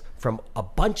calls from a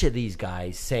bunch of these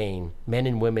guys men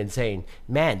and women saying,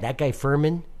 man, that guy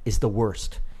Furman is the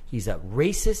worst. He's a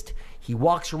racist. He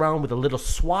walks around with a little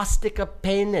swastika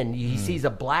pin and he sees a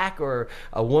black or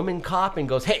a woman cop and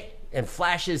goes, hey, and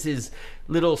flashes his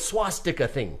little swastika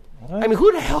thing. What? I mean,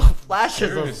 who the hell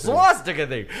flashes a swastika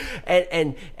thing?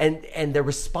 And the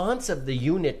response of the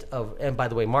unit and by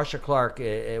the way, Marsha Clark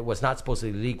was not supposed to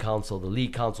be the lead counsel. The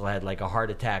lead counsel had like a heart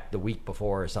attack the week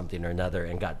before or something or another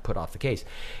and got put off the case.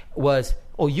 Was,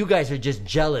 oh, you guys are just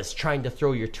jealous trying to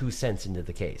throw your 2 cents into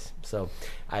the case. So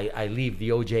I leave the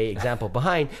OJ example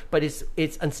behind, but it's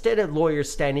instead of lawyers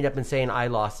standing up and saying, I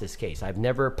lost this case. I've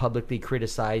never publicly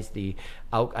criticized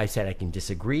I said I can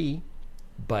disagree,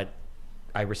 but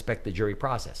I respect the jury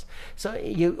process. So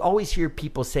you always hear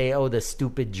people say, oh, the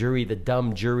stupid jury, the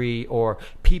dumb jury, or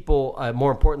people,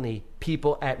 more importantly,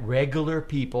 regular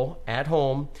people at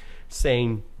home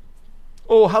saying,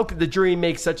 oh, how could the jury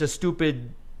make such a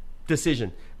stupid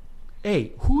decision?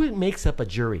 Hey, who makes up a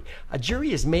jury? A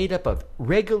jury is made up of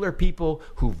regular people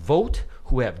who vote,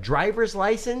 who have driver's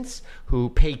license, who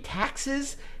pay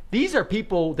taxes. These are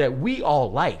people that we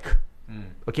all like.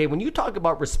 Okay, when you talk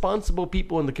about responsible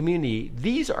people in the community,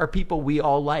 these are people we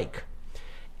all like.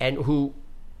 And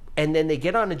then they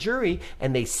get on a jury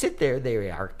and they sit there.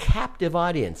 They are a captive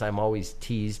audience. I'm always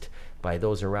teased by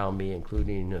those around me,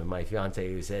 including my fiance,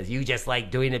 who says, you just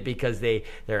like doing it because they're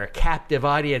a captive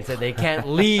audience and they can't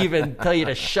leave and tell you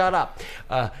to shut up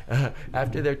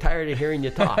after they're tired of hearing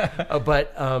you talk.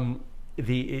 But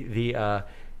the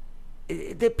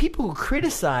people who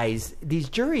criticize these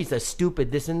juries as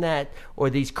stupid, this and that, or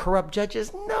these corrupt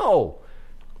judges, no.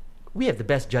 We have the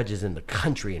best judges in the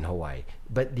country in Hawaii,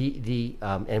 but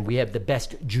and we have the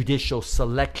best judicial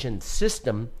selection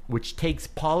system, which takes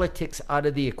politics out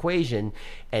of the equation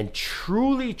and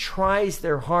truly tries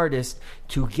their hardest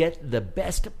to get the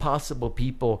best possible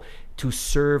people to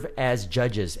serve as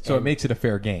judges. So it makes it a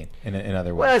fair game, in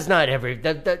other words. Well, it's not every...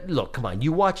 look, come on.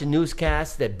 You watch a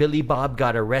newscast that Billy Bob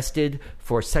got arrested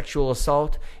for sexual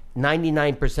assault,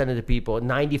 99% of the people,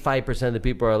 95% of the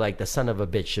people are like, the son of a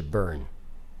bitch should burn.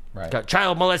 Right.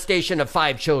 Child molestation of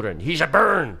 5 children. He should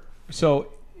burn.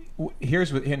 So I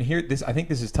think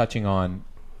this is touching on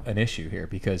an issue here,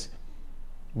 because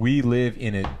we live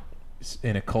in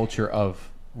a culture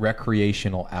of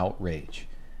recreational outrage,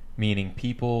 meaning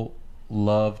people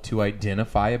love to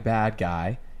identify a bad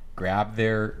guy, grab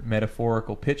their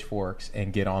metaphorical pitchforks,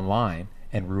 and get online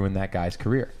and ruin that guy's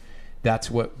career.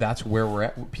 That's where we're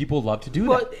at. People love to do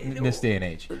that in this day and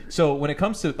age. So when it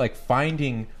comes to like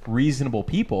finding reasonable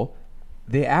people,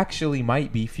 they actually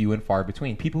might be few and far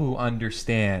between. People who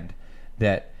understand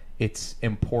that it's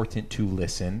important to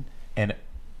listen and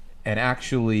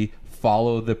actually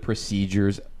follow the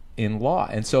procedures in law.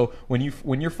 And so when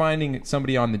you're finding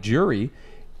somebody on the jury,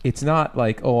 it's not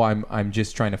like, oh, I'm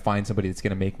just trying to find somebody that's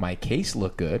going to make my case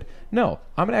look good. No,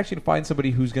 I'm going to actually find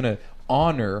somebody who's going to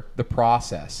honor the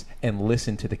process and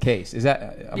listen to the case.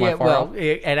 Am I far off?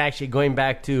 And actually going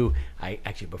back to,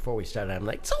 before we started, I'm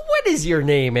like, so what is your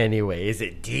name anyway? Is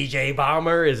it DJ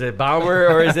Bomber? Is it Bomber?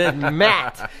 Or is it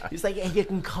Matt? He's like, hey, you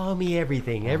can call me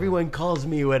everything. Everyone calls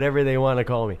me whatever they want to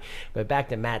call me. But back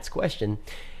to Matt's question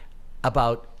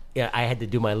about, I had to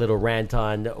do my little rant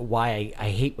on why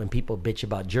I hate when people bitch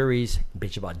about juries,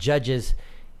 bitch about judges.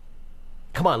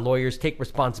 Come on, lawyers, take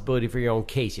responsibility for your own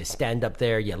case. You stand up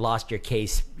there, you lost your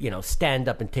case, stand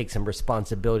up and take some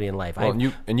responsibility in life. Well,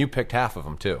 and you picked half of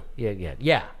them too.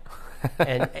 Yeah.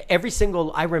 And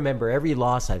I remember every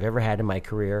loss I've ever had in my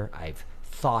career, I've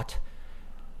thought,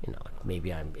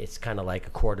 maybe it's kind of like a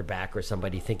quarterback or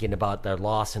somebody thinking about their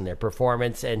loss and their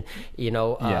performance. And,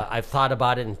 I've thought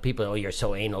about it, and people, oh, you're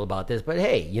so anal about this. But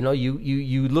hey,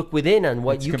 you look within on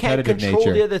what you can't control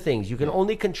nature. The other things. You can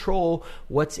only control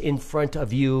what's in front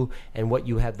of you and what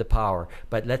you have the power.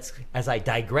 But as I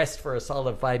digressed for a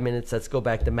solid 5 minutes, let's go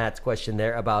back to Matt's question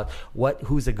there about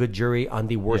who's a good jury on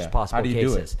the worst possible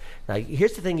cases. Now,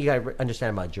 here's the thing you got to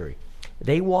understand about jury.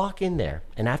 They walk in there,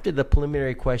 and after the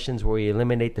preliminary questions where you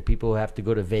eliminate the people who have to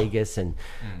go to Vegas, and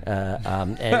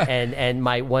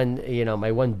my one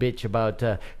bitch about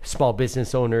small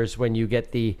business owners, when you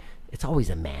get it's always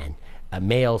a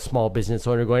male small business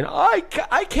owner going, I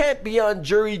can't be on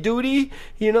jury duty,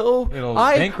 It'll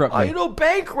bankrupt me. It'll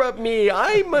bankrupt me.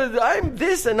 I'm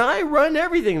this and I run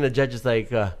everything. The judge is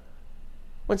like,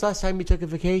 when's the last time you took a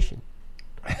vacation?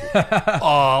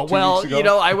 I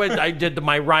did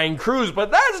my Ryan Cruise,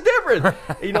 but that's different.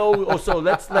 So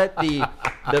let's let the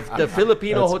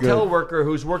Filipino hotel worker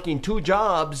who's working 2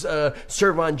 jobs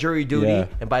serve on jury duty. Yeah.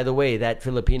 And by the way, that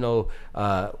Filipino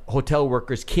hotel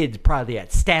worker's kid's probably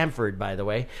at Stanford, by the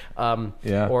way,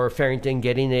 or Farrington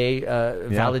getting a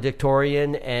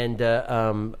valedictorian. And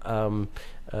I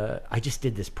just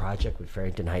did this project with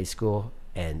Farrington High School.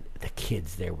 And the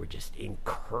kids there were just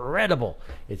incredible.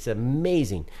 It's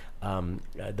amazing,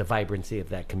 the vibrancy of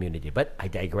that community. But I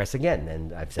digress again,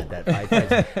 and I've said that 5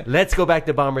 times. Let's go back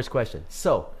to Bomber's question.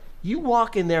 So you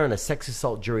walk in there on a sex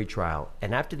assault jury trial,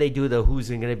 and after they do the who's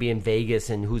going to be in Vegas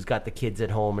and who's got the kids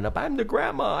at home, and I'm the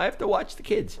grandma, I have to watch the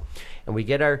kids. And we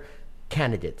get our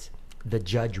candidates. The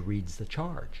judge reads the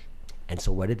charge. And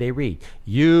so what did they read?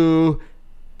 You...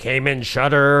 Cayman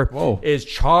Shutter is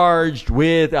charged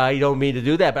with, I don't mean to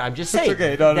do that, but I'm just saying,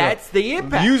 that's the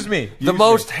impact. Use me. The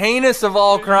most heinous of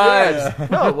all crimes. Yeah.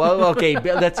 No, well, okay,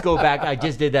 let's go back. I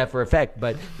just did that for effect,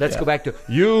 but let's go back to,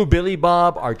 you, Billy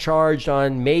Bob, are charged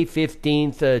on May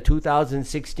 15th,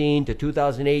 2016 to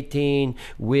 2018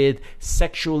 with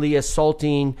sexual assault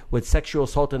in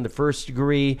the first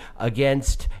degree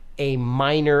against a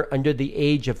minor under the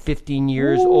age of 15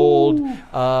 years old,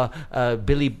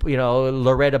 Billy,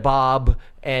 Loretta Bob,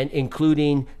 and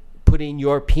including putting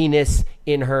your penis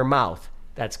in her mouth.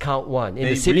 That's count 1. In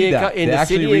the city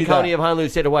and county of Honolulu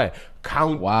State of Hawaii.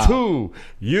 Count 2.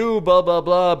 You blah blah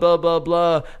blah blah blah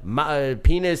blah.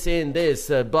 Penis in this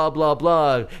blah blah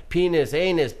blah. Penis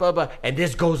anus blah blah. And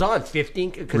this goes on.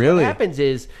 15. Because what happens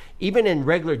is, even in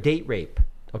regular date rape,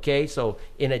 Okay, so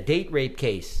in a date rape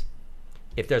case,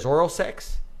 if there's oral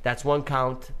sex, that's one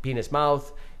count, penis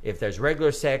mouth. If there's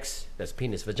regular sex, that's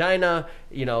penis vagina.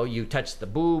 You touch the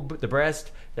boob, the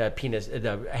breast, the penis,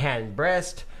 the hand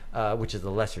breast, which is the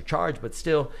lesser charge, but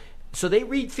still. So they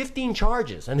read 15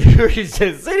 charges, and they're just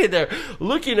sitting there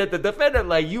looking at the defendant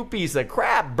like, you piece of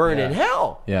crap, burn in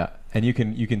hell. Yeah, and you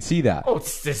can see that. Oh,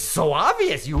 it's just so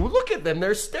obvious. You look at them;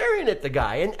 they're staring at the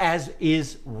guy, and as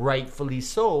is rightfully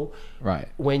so. Right.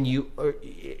 When you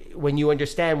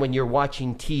understand when you're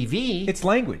watching TV, It's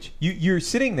language. You're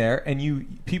sitting there, and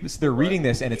they're reading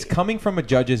this, and it's coming from a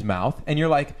judge's mouth, and you're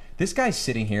like, this guy's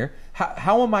sitting here.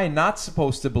 How am I not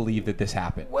supposed to believe that this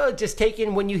happened? well, just take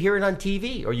in when you hear it on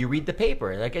TV or you read the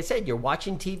paper. Like I said, you're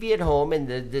watching TV at home, and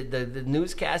the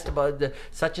newscast about the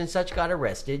such and such got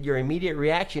arrested. Your immediate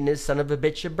reaction is, "Son of a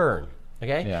bitch, should burn."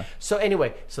 Okay. Yeah. So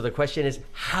anyway, so the question is,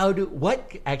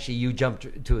 actually you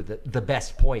jumped to the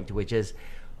best point, which is,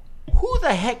 who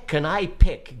the heck can I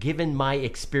pick, given my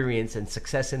experience and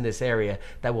success in this area,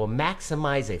 that will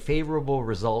maximize a favorable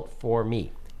result for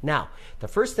me? Now, the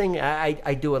first thing,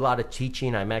 I do a lot of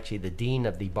teaching. I'm actually the dean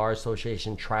of the Bar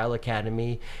Association Trial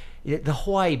Academy. The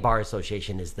Hawaii Bar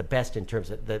Association is the best in terms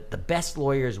of the best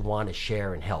lawyers want to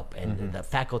share and help, and the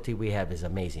faculty we have is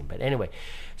amazing. But anyway,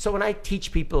 so when I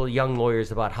teach people, young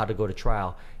lawyers, about how to go to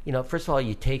trial, first of all,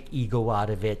 you take ego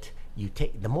out of it.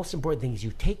 The most important thing is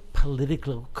you take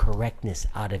political correctness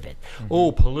out of it.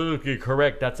 Oh, politically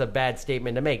correct, that's a bad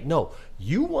statement to make. No,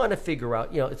 you want to figure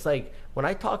out, it's like when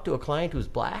I talk to a client who's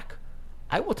black,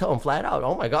 I will tell them flat out,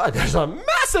 oh my God, there's a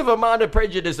massive amount of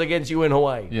prejudice against you in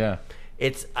Hawaii. Yeah.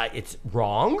 It's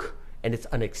wrong and it's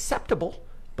unacceptable.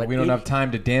 But we don't have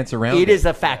time to dance around it. It is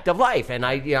a fact of life, and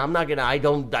I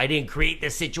didn't create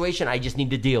this situation. I just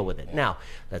need to deal with it. Now,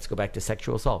 let's go back to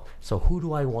sexual assault. So who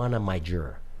do I want on my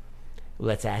juror?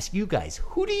 Let's ask you guys.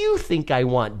 Who do you think I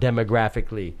want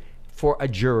demographically for a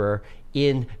juror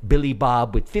in Billy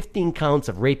Bob with 15 counts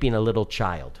of raping a little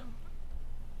child?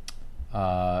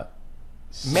 Men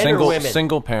or women?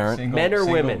 Single parent. Men or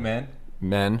single women? Men.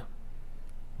 Men.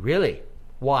 Really?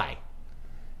 Why?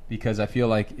 Because I feel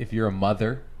like if you're a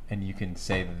mother and you can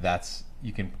say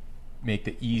you can make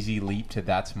the easy leap to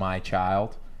that's my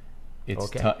child, it's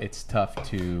Okay. it's tough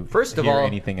to First of hear all,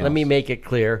 anything else. let me make it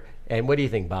clear. And what do you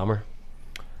think, Bomber?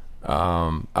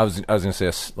 I was gonna say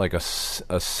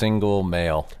a single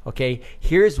male. Okay,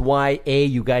 here's why A,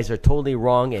 you guys are totally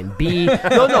wrong, and B,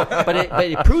 no, but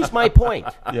it proves my point.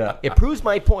 Yeah. It proves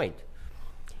my point.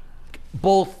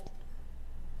 Both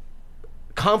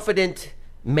confident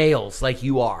males like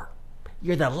you are,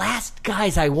 you're the last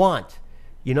guys I want,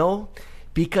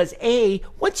 Because A,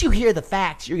 once you hear the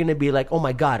facts, you're going to be like, oh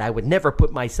my God, I would never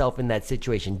put myself in that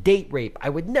situation. Date rape, I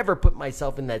would never put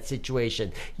myself in that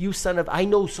situation. I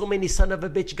know so many son of a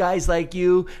bitch guys like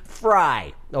you.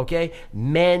 Fry, okay?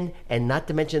 Men, and not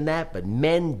to mention that, but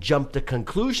men jump to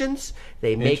conclusions.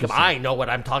 They make them, I know what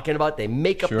I'm talking about. They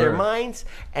make up their minds,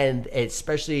 and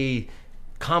especially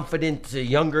confident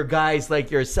younger guys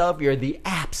like yourself, you're the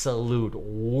absolute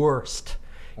worst.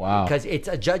 Wow. Because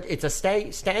it's a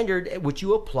standard which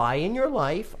you apply in your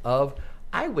life of,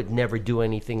 I would never do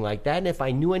anything like that, and if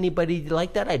I knew anybody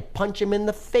like that, I'd punch him in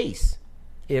the face.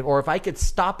 Or if I could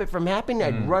stop it from happening,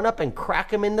 I'd run up and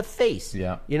crack him in the face.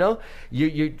 Yeah.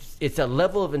 It's a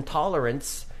level of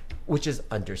intolerance which is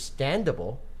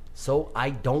understandable. So I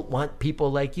don't want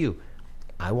people like you.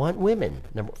 I want women.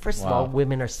 First of all,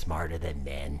 women are smarter than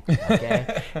men.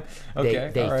 Okay,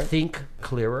 they all right. think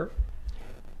clearer.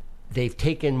 They've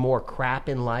taken more crap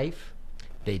in life.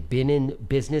 They've been in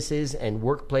businesses and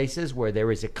workplaces where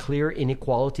there is a clear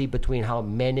inequality between how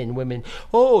men and women.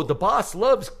 Oh, the boss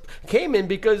came in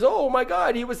because, oh my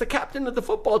God, he was the captain of the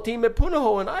football team at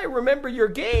Punahou, and I remember your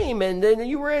game, and then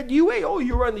you were at UA. Oh,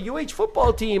 you were on the UH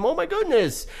football team. Oh my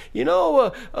goodness.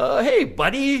 Hey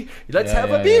buddy, let's have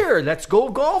a beer. Let's go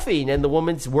golfing. And the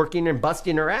woman's working and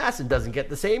busting her ass and doesn't get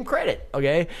the same credit.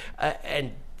 Okay,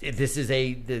 and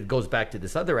it goes back to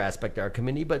this other aspect of our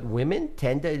community, but women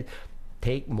tend to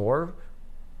take more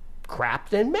crap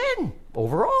than men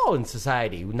overall in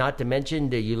society. Not to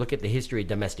mention, you look at the history of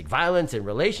domestic violence and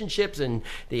relationships and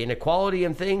the inequality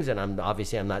and things, and I'm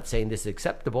not saying this is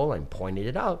acceptable, I'm pointing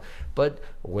it out, but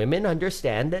women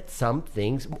understand that some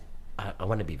things, I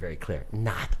want to be very clear,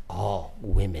 not all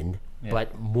women,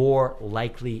 but more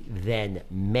likely than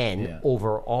men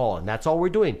overall. And that's all we're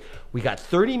doing. We got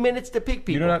 30 minutes to pick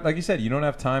people. You don't have, like you said, you don't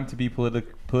have time to be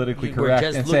politically We're correct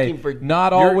just and say, looking for-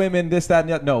 not all women, this, that, and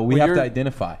that. No, we have to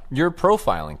identify. You're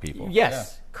profiling people.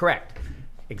 Yes, correct.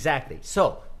 Exactly.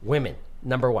 So, women,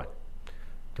 number one.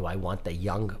 Do I want the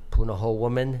young Punahou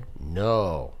woman?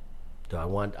 No. Do I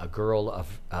want a girl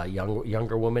of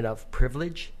younger woman of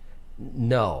privilege?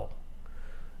 No.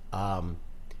 Other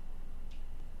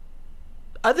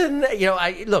than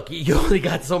that, look, you only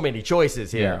got so many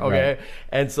choices here, Yeah, okay? right.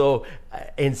 And so,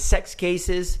 in sex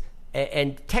cases,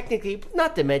 and technically,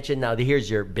 not to mention now, here's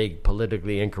your big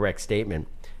politically incorrect statement: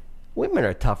 women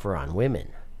are tougher on women.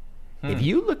 If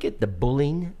you look at the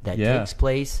bullying that takes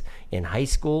place in high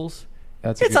schools,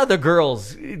 it's other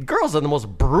girls. Girls are the most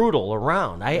brutal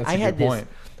around. I had this. Point.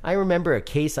 I remember a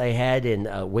case I had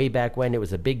in way back when. It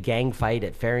was a big gang fight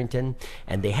at Farrington,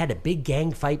 and they had a big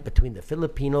gang fight between the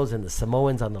Filipinos and the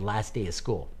Samoans on the last day of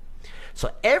school.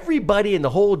 So everybody in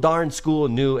the whole darn school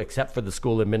knew, except for the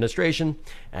school administration.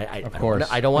 Of course.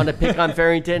 I don't want to pick on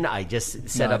Farrington. I just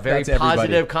said a very that's everybody.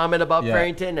 positive comment about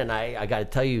Farrington, and I got to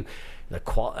tell you,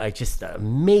 just the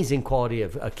amazing quality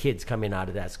of kids coming out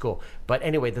of that school. But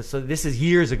anyway, so this is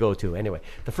years ago too. Anyway,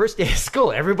 the first day of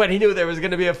school, everybody knew there was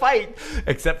going to be a fight,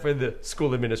 except for the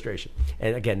school administration.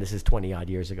 And again, this is 20 odd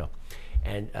years ago.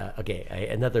 And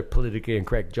another politically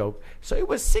incorrect joke. So it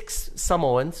was 6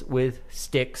 Samoans with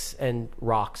sticks and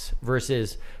rocks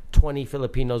versus 20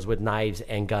 Filipinos with knives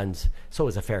and guns. So it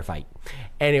was a fair fight.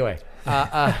 Anyway,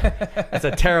 that's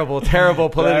a terrible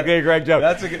politically incorrect joke.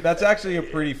 That's actually a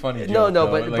pretty funny joke.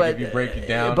 But if you break it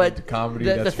down but into comedy,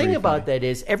 the that's thing pretty about funny. that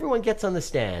is everyone gets on the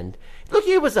stand. Look,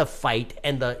 it was a fight,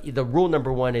 and the rule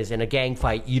number 1 is in a gang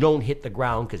fight, you don't hit the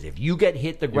ground, because if you get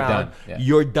hit the ground,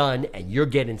 you're done and you're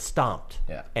getting stomped.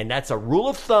 Yeah. And that's a rule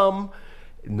of thumb.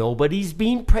 Nobody's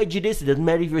being prejudiced. It doesn't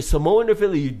matter if you're Samoan or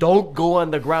Philly. You don't go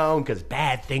on the ground because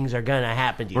bad things are going to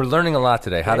happen to you. We're learning a lot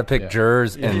today. How to pick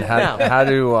jurors and how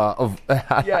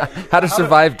to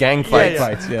survive gang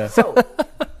fights. So,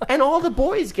 and all the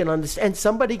boys get on this, and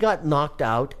somebody got knocked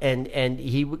out, and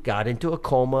he got into a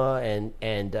coma,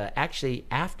 and actually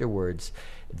afterwards,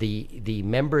 the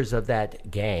members of that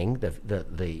gang,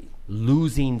 the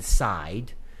losing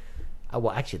side,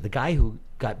 well, actually, the guy who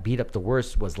got beat up the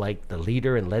worst was like the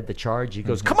leader and led the charge. He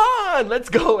goes, "Come on, let's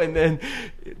go!" And then,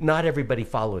 not everybody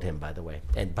followed him, by the way.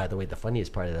 And by the way, the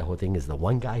funniest part of the whole thing is the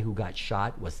one guy who got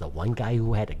shot was the one guy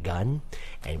who had a gun,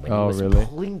 and when he was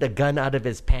pulling the gun out of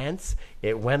his pants,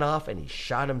 it went off and he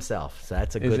shot himself. So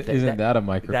that's a good thing. Isn't that a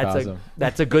microcosm?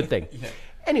 That's a good thing.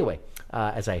 Anyway,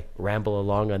 as I ramble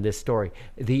along on this story,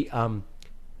 the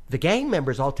gang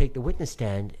members all take the witness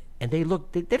stand. And they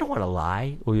don't want to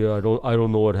lie. Oh yeah, I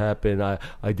don't know what happened. I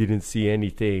didn't see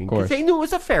anything. Because they knew it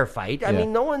was a fair fight. I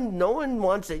mean, no one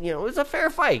wants it. It was a fair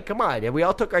fight. Come on, and we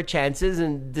all took our chances.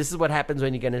 And this is what happens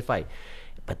when you get in a fight.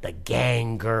 But the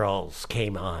gang girls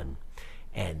came on,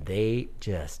 and they're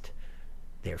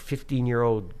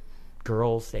 15-year-old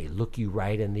girls. They look you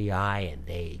right in the eye, and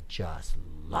they just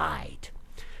lied.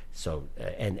 So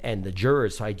and the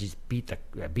jurors, so I just beat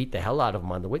the hell out of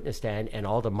them on the witness stand, and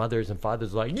all the mothers and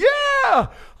fathers are like, yeah,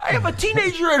 I have a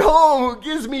teenager at home who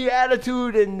gives me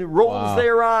attitude and rolls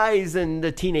their eyes, and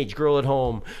the teenage girl at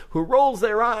home who rolls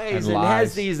their eyes and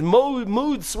has these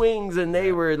mood swings, and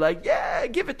they were like, yeah,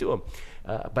 give it to them.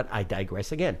 But I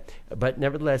digress again. But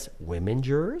nevertheless, women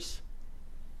jurors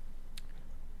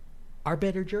are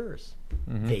better jurors.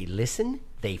 Mm-hmm. They listen.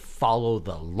 They follow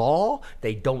the law.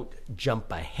 They don't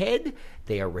jump ahead.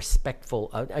 They are respectful.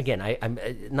 Again, I'm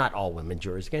not all women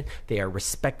jurors. Again, they are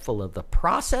respectful of the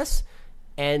process,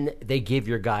 and they give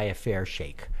your guy a fair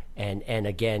shake. And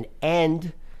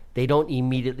they don't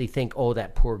immediately think, oh,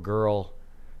 that poor girl.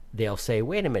 They'll say,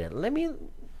 wait a minute, let me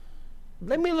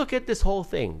look at this whole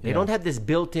thing. They don't have this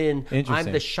built-in,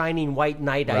 I'm the shining white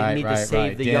knight. I need to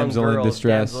save the damsel young girl.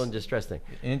 Damsel in distress thing.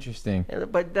 Interesting.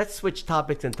 But let's switch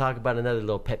topics and talk about another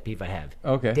little pet peeve I have.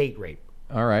 Okay. Date rape.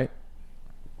 All right.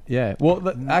 Yeah.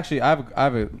 Well, actually, I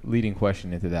have a leading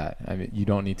question into that. I mean, you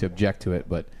don't need to object to it,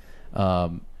 but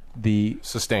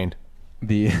sustained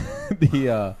the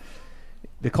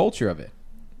culture of it.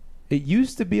 It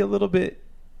used to be a little bit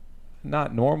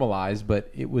not normalized, but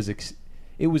it was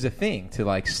a thing to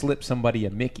like slip somebody a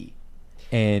Mickey,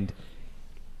 and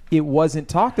it wasn't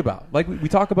talked about. Like we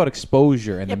talk about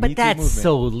exposure and the Me Too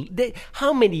movement. But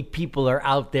how many people are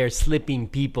out there slipping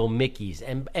people Mickeys?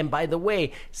 And by the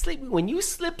way, when you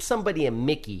slip somebody a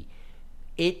Mickey,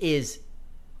 it is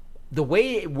the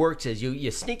way it works is you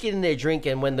sneak it in their drink,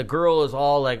 and when the girl is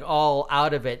all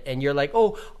out of it, and you're like,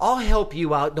 oh, I'll help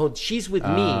you out. No, she's with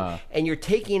me, and you're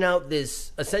taking out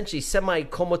this essentially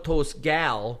semi-comatose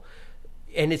gal.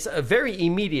 And it's a very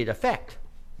immediate effect.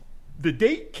 The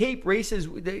date Cape races,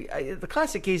 the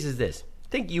classic case is this.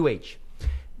 Think UH.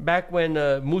 Back when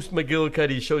Moose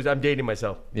McGillicuddy shows, I'm dating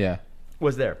myself. Yeah.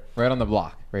 was there. Right on the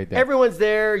block, right there. Everyone's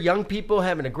there, young people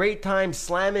having a great time,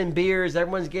 slamming beers.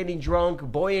 Everyone's getting drunk.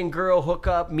 Boy and girl hook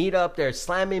up, meet up. They're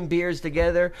slamming beers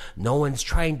together. No one's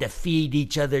trying to feed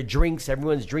each other drinks.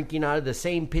 Everyone's drinking out of the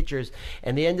same pitchers.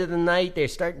 And the end of the night, they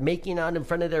start making out in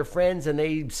front of their friends, and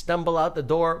they stumble out the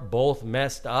door, both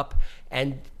messed up,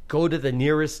 and go to the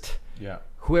nearest,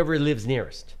 whoever lives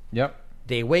nearest. Yep.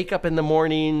 They wake up in the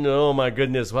morning, oh my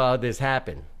goodness, wow, this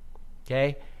happened.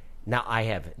 Okay? Now, I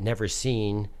have never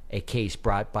seen a case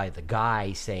brought by the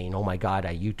guy saying, oh my God,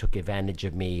 you took advantage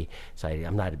of me. So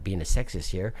I'm not being a sexist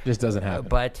here. Just doesn't happen.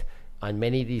 But on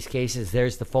many of these cases,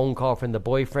 there's the phone call from the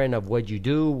boyfriend of what'd you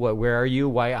do? Where are you?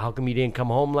 Why? How come you didn't come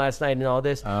home last night and all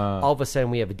this? All of a sudden,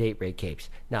 we have a date rape case.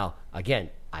 Now, again,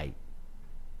 I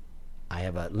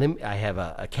have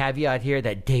a caveat here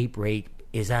that date rape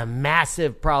is a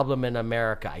massive problem in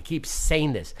America. I keep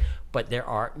saying this, but there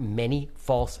are many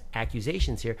false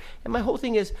accusations here. And my whole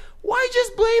thing is, why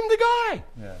just blame the guy?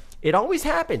 Yeah. It always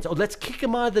happens. Oh, let's kick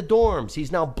him out of the dorms.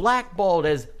 He's now blackballed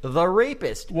as the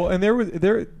rapist. Well, and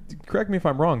there. Correct me if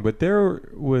I'm wrong, but there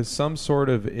was some sort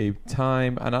of a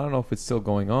time, and I don't know if it's still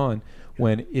going on,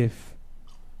 when if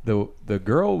the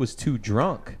girl was too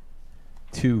drunk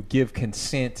to give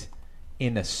consent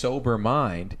in a sober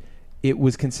mind, it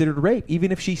was considered rape,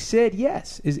 even if she said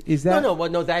yes. Is that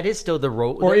no? That is still the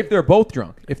role. Or if they're both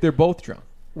drunk.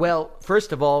 Well,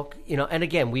 first of all, and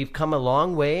again, we've come a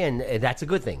long way, and that's a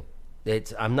good thing.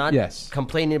 I'm not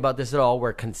complaining about this at all,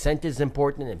 where consent is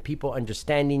important and people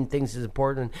understanding things is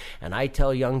important. And I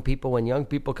tell young people, when young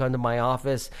people come to my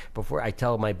office, before I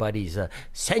tell my buddies,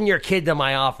 send your kid to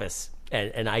my office.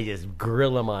 And I just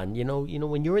grill them on,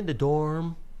 when you're in the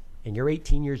dorm, and you're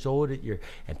 18 years old,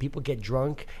 and people get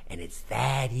drunk, and it's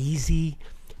that easy,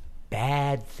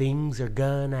 bad things are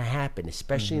gonna happen,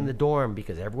 especially in the dorm,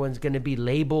 because everyone's gonna be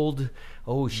labeled,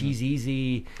 oh, she's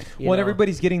easy. Well,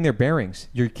 everybody's getting their bearings.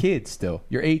 You're kids still.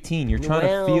 You're 18. You're trying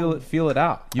to feel it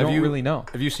out. You don't really know.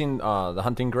 Have you seen the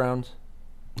Hunting Grounds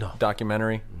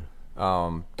documentary?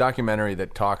 Documentary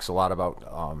that talks a lot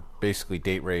about basically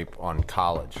date rape on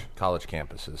college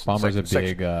campuses. Bomber's a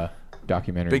big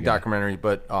documentary. Big documentary,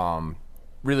 but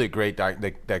really a great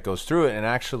that goes through it. And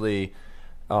actually,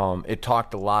 it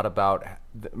talked a lot about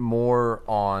more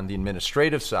on the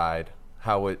administrative side,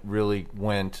 how it really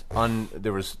went.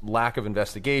 There was lack of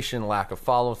investigation, lack of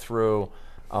follow through,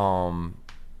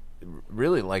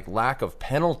 really like lack of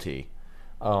penalty,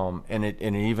 and it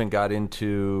even got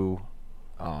into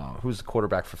who's the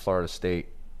quarterback for Florida State?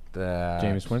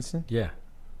 Jameis Winston. Yeah,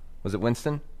 was it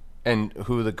Winston? And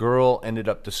who the girl ended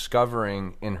up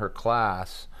discovering in her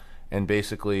class, and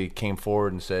basically came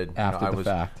forward and said,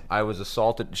 I was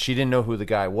assaulted. She didn't know who the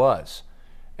guy was.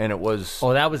 And it was...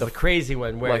 Oh, that was the crazy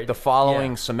one. Where like the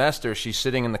following semester, she's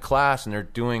sitting in the class, and they're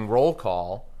doing roll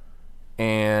call,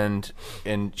 and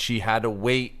she had to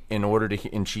wait in order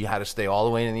to... And she had to stay all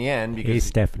the way to the end because... Hey,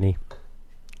 Stephanie.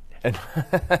 And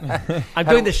I'm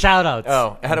doing the shout-outs.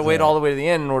 Oh, I had to wait all the way to the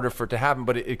end in order for it to happen,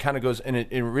 but it kind of goes... And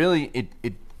it really...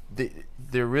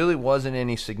 there really wasn't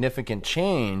any significant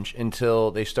change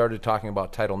until they started talking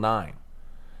about Title IX.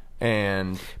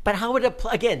 But how would it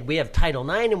again? We have Title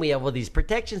IX and we have all these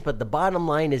protections, but the bottom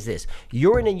line is this: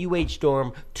 you're in a UH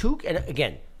dorm. And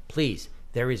again, please,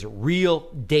 there is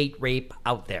real date rape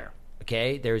out there.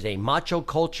 Okay, there's a macho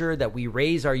culture that we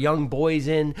raise our young boys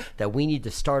in that we need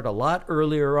to start a lot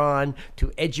earlier on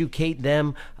to educate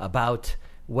them about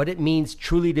what it means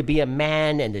truly to be a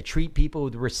man and to treat people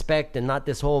with respect and not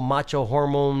this whole macho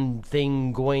hormone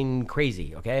thing going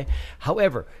crazy, okay?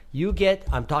 However,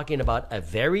 I'm talking about a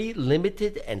very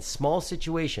limited and small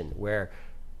situation where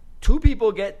two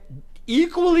people get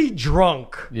equally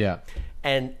drunk. Yeah.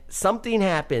 And something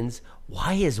happens.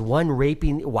 Why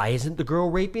isn't the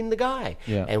girl raping the guy?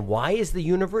 Yeah. And why is the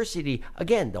university,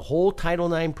 again, the whole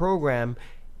Title IX program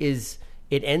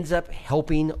it ends up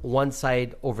helping one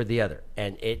side over the other.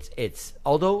 And it's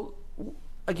although,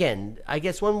 again, I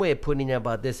guess one way of putting it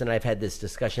about this, and I've had this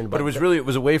discussion about... But it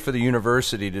was a way for the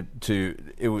university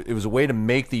it was a way to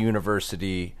make the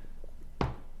university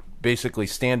basically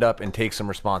stand up and take some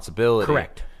responsibility.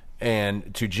 Correct.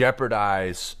 And to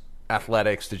jeopardize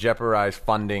athletics, to jeopardize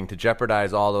funding, to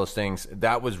jeopardize all those things.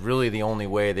 That was really the only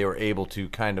way they were able to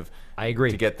kind of... I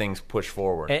agree. To get things pushed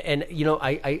forward. And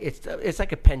it's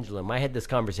like a pendulum. I had this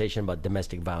conversation about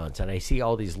domestic violence, and I see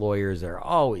all these lawyers are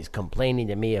always complaining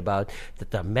to me about the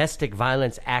Domestic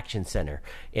Violence Action Center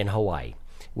in Hawaii,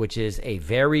 which is a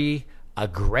very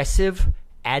aggressive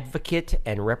advocate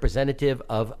and representative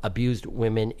of abused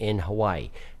women in Hawaii.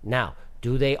 Now,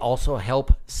 Do they also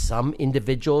help some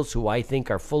individuals who I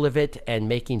think are full of it and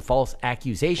making false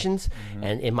accusations?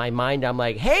 And in my mind, I'm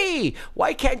like, hey,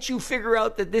 why can't you figure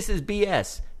out that this is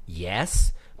BS?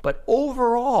 Yes, but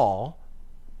overall,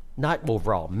 not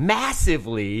overall,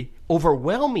 massively,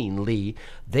 overwhelmingly,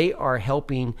 they are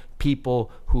helping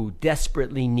people who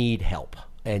desperately need help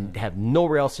and have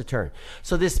nowhere else to turn.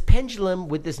 So this pendulum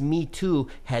with this Me Too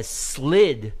has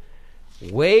slid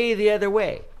way the other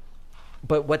way.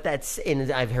 But what that's,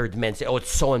 and I've heard men say, oh, it's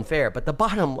so unfair. But the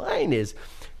bottom line is,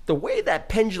 the way that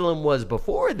pendulum was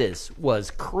before this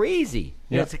was crazy.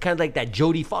 You know, it's kind of like that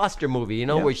Jodie Foster movie,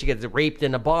 where she gets raped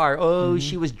in a bar. Oh,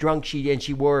 she was drunk, and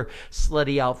she wore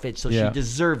slutty outfits, so she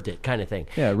deserved it, kind of thing.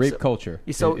 Yeah, rape culture.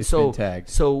 It's been tagged.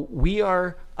 So we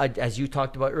are, as you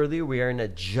talked about earlier, we are in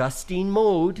adjusting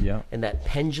mode, and that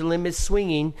pendulum is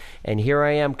swinging. And here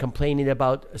I am complaining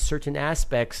about certain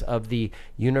aspects of the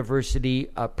university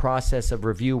process of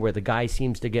review where the guy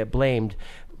seems to get blamed.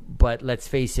 But let's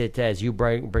face it, as you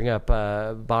bring up,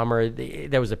 Bomber,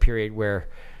 there was a period where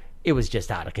it was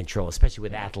just out of control, especially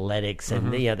with athletics,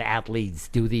 and the athletes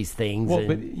do these things. Well,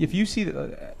 but if you see,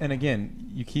 and again,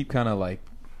 you keep kind of like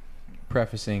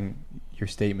prefacing your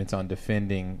statements on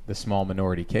defending the small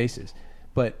minority cases,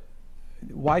 but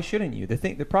why shouldn't you?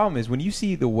 The problem is when you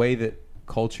see the way that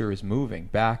culture is moving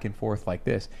back and forth like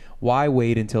this, why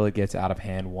wait until it gets out of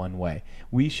hand one way?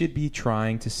 We should be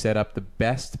trying to set up the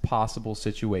best possible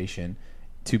situation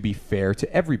to be fair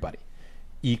to everybody.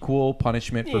 Equal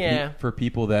punishment for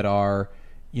people that are,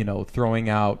 throwing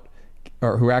out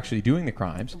or who are actually doing the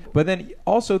crimes. But then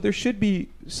also there should be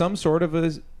some sort of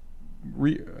a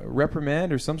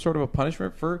reprimand or some sort of a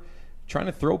punishment for trying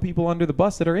to throw people under the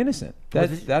bus that are innocent.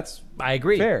 That's I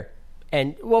agree. Fair.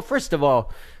 And well, first of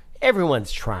all,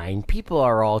 everyone's trying. People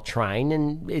are all trying,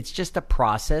 and it's just a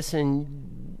process.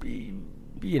 And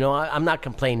I'm not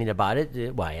complaining about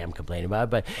it. Well, I am complaining about it,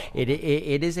 but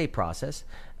it is a process.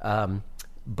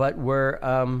 But we're,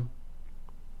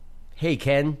 hey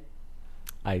Ken,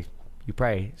 I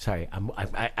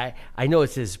know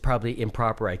this is probably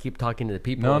improper. I keep talking to the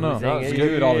people. No, we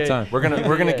do it all the time. We're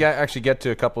gonna actually get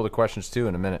to a couple of the questions too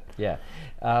in a minute. Yeah.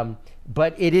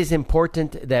 But it is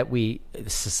important that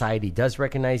society does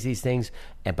recognize these things,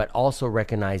 but also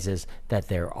recognizes that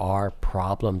there are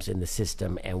problems in the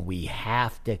system, and we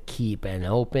have to keep an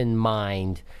open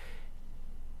mind.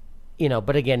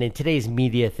 But again, in today's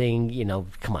media thing,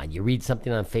 come on, you read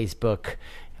something on Facebook,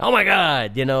 oh my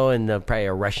God, and probably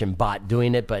a Russian bot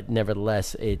doing it, but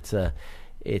nevertheless, it's a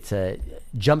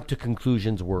jump to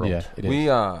conclusions world. Yeah, it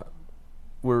is.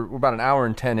 We're about an hour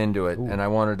and 10 into it, and I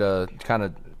wanted to kind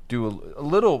of do a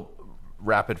little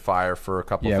rapid fire for a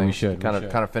couple of things. We should kind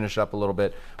of finish up a little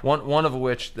bit. One of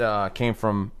which came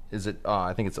from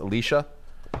I think it's Alicia.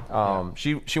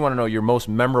 She wanted to know your most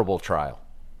memorable trial.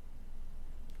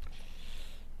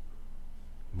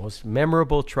 Most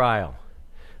memorable trial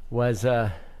was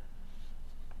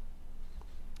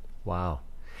wow.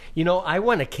 I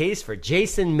won a case for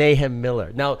Jason Mayhem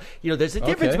Miller. Now, there's a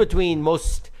difference between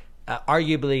most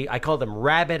arguably, I call them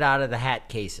rabbit out of the hat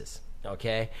cases.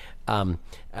 Okay,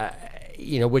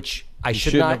 which I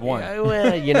should not have won.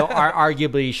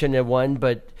 Arguably you shouldn't have won,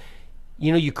 but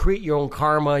you create your own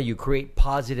karma, you create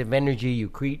positive energy, you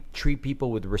treat people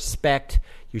with respect,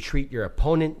 you treat your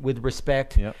opponent with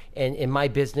respect. Yep. And in my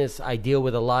business, I deal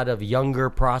with a lot of younger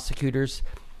prosecutors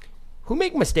who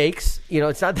make mistakes.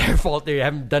 It's not their fault. They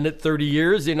haven't done it 30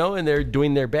 years, and they're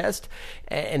doing their best,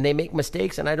 and they make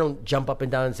mistakes. And I don't jump up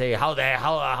and down and say, how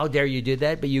dare you do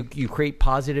that? But you create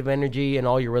positive energy in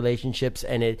all your relationships,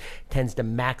 and it tends to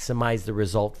maximize the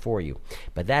result for you.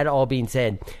 But that all being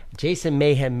said, Jason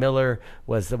Mayhem Miller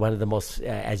was one of the most,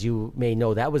 as you may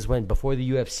know, that was before the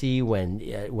UFC, when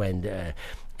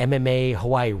MMA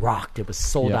Hawaii rocked. It was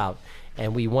sold out.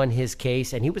 And we won his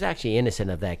case, and he was actually innocent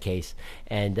of that case.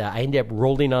 And I ended up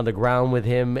rolling on the ground with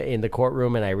him in the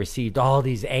courtroom, and I received all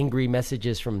these angry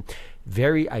messages from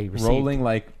rolling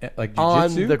like jiu-jitsu?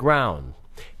 On the ground,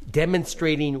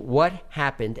 demonstrating what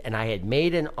happened. And I had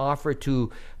made an offer to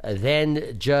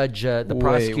then judge the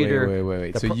prosecutor.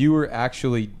 Wait. So you were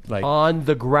actually on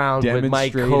the ground with my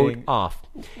coat off.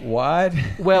 What?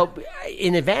 Well,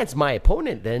 in advance, my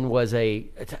opponent then was a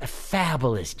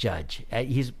fabulous judge.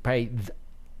 He's probably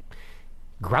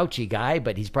grouchy guy,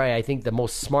 but he's probably, I think, the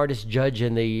most smartest judge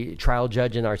in the trial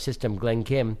judge in our system. Glenn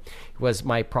Kim was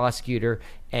my prosecutor,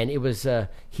 and it was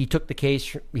he took the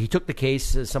case.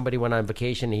 Somebody went on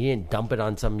vacation, and he didn't dump it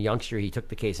on some youngster. He took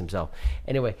the case himself.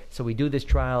 Anyway, so we do this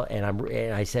trial, and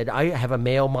I said, I have a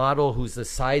male model who's the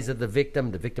size of the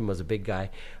victim. The victim was a big guy.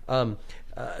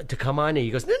 To come on, and he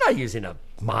goes, they're not using a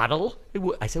model.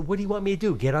 I said, what do you want me to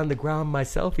do? Get on the ground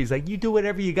myself? He's like, you do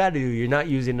whatever you got to do. You're not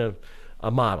using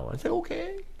a model. I said,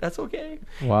 okay, that's okay.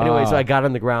 Wow. Anyway, so I got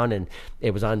on the ground, and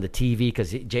it was on the TV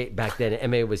because back then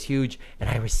MMA was huge, and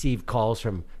I received calls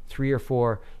from 3 or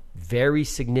 4 very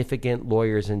significant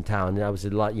lawyers in town, and I was a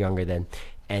lot younger then,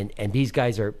 and these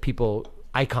guys are people,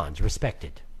 icons,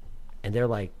 respected, and they're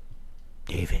like,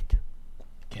 David,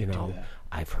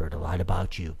 I've heard a lot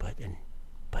about you, but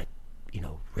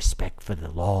respect for the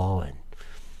law, and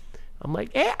I'm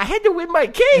like, I had to win my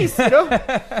case,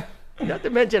 Not to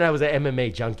mention I was an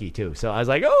MMA junkie too, so I was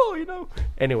like,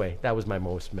 Anyway, that was my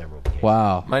most memorable case.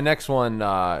 Wow. My next one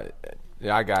I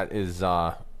got is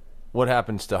what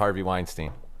happens to Harvey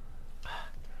Weinstein?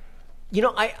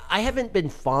 I haven't been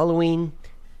following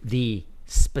the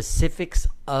specifics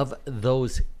of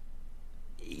those,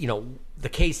 the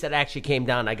case that actually came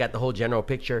down. I got the whole general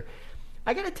picture.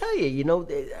 I got to tell you,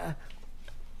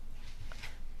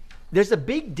 there's a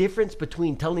big difference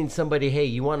between telling somebody, hey,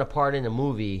 you want a part in a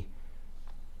movie,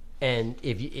 and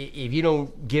if you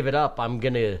don't give it up, I'm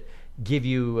going to give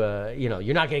you,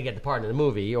 you're not going to get the part in the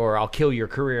movie, or I'll kill your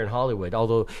career in Hollywood.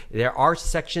 Although there are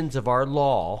sections of our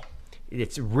law,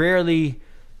 it's rarely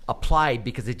applied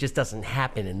because it just doesn't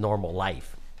happen in normal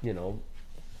life,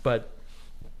 But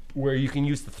where you can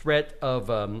use the threat of,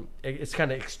 it's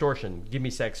kind of extortion. Give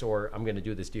me sex or I'm going to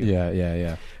do this to you.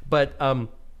 Yeah. But,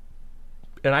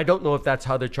 and I don't know if that's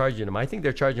how they're charging him. I think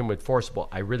they're charging him with forcible.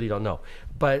 I really don't know.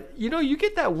 But, you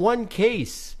get that one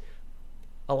case.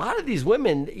 A lot of these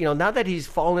women, now that he's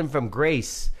fallen from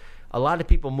grace, a lot of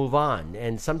people move on.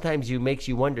 And sometimes it makes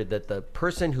you wonder that the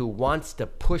person who wants to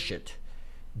push it,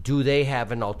 do they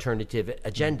have an alternative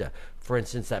agenda? For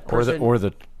instance, that person... Or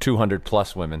the 200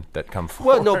 plus women that come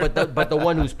forward. Well, no, but the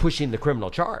one who's pushing the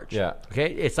criminal charge. Yeah.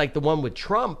 Okay? It's like the one with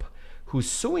Trump who's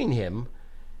suing him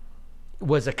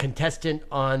was a contestant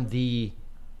on the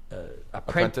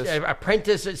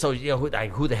Apprentice. So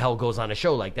who the hell goes on a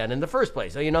show like that in the first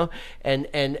place? And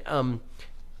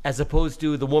as opposed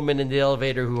to the woman in the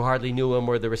elevator who hardly knew him,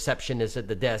 or the receptionist at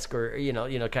the desk, or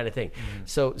kind of thing. Mm-hmm.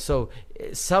 So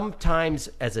sometimes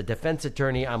as a defense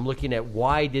attorney, I'm looking at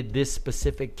why did this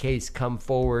specific case come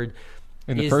forward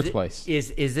in the first place?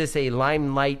 Is this a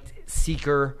limelight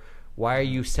seeker? Why are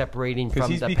you separating from the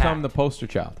Because he's become the poster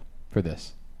child for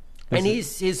this. And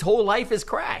his whole life is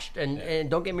crashed. And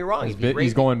don't get me wrong,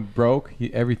 he's going broke.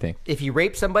 Everything. If he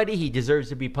raped somebody, he deserves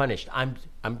to be punished. I'm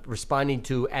responding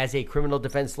to, as a criminal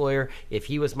defense lawyer, if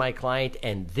he was my client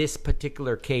and this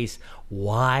particular case,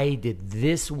 why did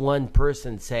this one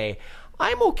person say,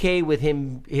 I'm okay with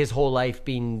his whole life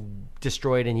being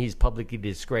destroyed and he's publicly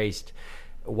disgraced?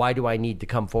 Why do I need to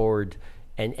come forward?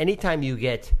 And anytime you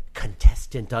get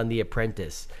contestant on The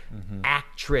Apprentice,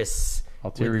 actress,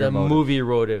 ulterior with the motive. movie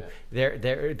motive,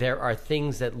 there are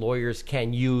things that lawyers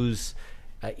can use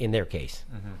in their case.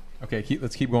 Mm-hmm. Okay,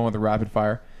 let's keep going with the rapid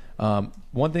fire.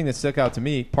 One thing that stuck out to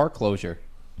me: park closure.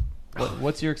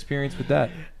 What's your experience with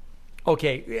that?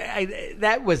 Okay,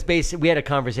 that was basically, we had a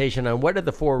conversation on what are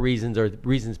the 4 reasons or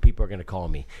reasons people are going to call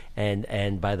me.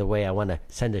 And by the way, I want to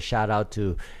send a shout out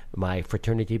to my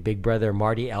fraternity big brother,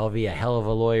 Marty Alvey, a hell of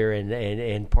a lawyer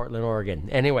in Portland, Oregon.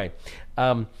 Anyway,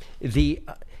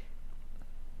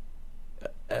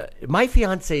 my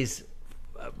fiance's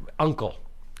uncle,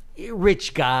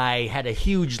 rich guy, had a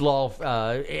huge law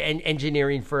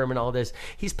engineering firm and all this.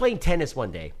 He's playing tennis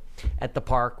one day at the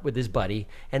park with his buddy,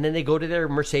 and then they go to their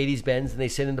Mercedes-Benz and they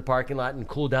sit in the parking lot and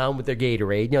cool down with their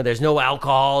Gatorade. There's no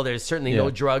alcohol, there's certainly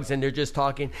no drugs, and they're just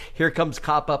talking. Here comes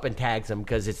cop up and tags them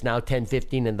because it's now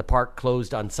 10:15 and the park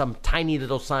closed on some tiny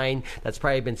little sign that's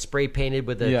probably been spray painted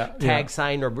with a tag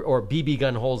sign or BB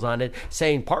gun holes on it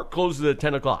saying park closes at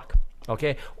 10 o'clock.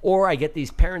 Okay. Or I get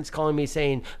these parents calling me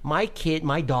saying, my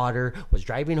daughter was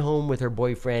driving home with her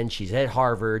boyfriend. She's at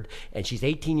Harvard and she's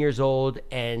 18 years old,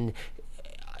 and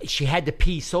she had to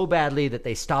pee so badly that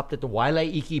they stopped at the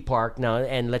Wailaiki Park. Now,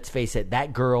 and let's face it,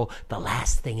 that girl, the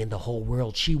last thing in the whole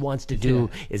world she wants to do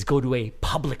is go to a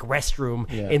public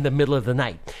restroom in the middle of the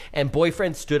night. And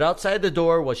boyfriend stood outside the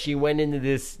door while she went into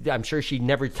this. I'm sure she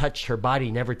never touched her body,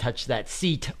 never touched that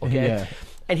seat. Okay. Yeah.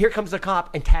 And here comes the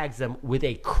cop and tags them with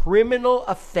a criminal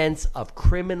offense of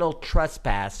criminal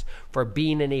trespass for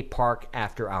being in a park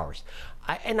after hours.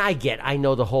 I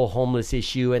know the whole homeless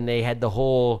issue, and they had the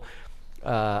whole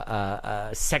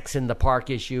sex in the park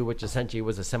issue, which essentially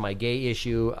was a semi-gay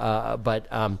issue, but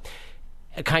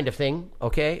kind of thing,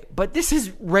 okay? But this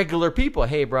is regular people.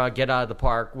 Hey, bro, get out of the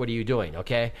park. What are you doing,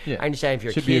 okay? Yeah. I understand if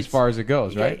your Should kids... be as far as it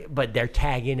goes, right? Yeah, but they're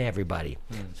tagging everybody.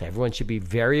 So everyone should be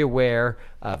very aware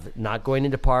of not going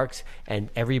into parks, and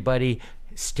everybody...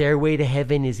 Stairway to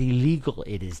Heaven is illegal.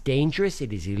 It is dangerous.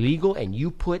 It is illegal, and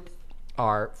you put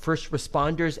our first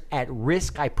responders at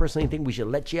risk. I personally think we should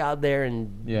let you out there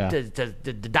and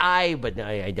to die, but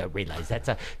I don't realize that's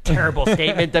a terrible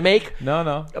statement to make.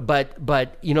 No.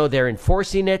 But you know, they're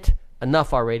enforcing it.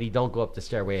 Enough already. Don't go up the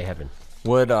Stairway to Heaven.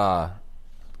 Would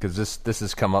because this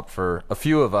has come up for a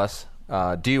few of us,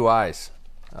 DUIs.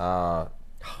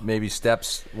 Maybe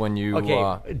steps when you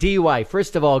DUI.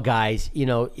 First of all, guys, you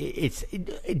know, it's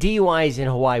DUIs in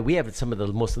Hawaii. We have some of the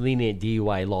most lenient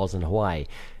DUI laws in Hawaii,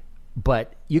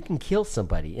 but you can kill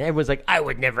somebody. And everyone's like, I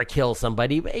would never kill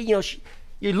somebody. But, you know,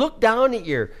 you look down at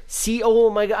your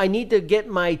oh my God, I need to get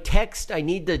my text. I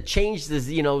need to change this,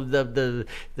 you know, the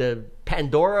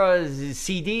Pandora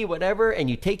CD, whatever, and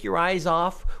you take your eyes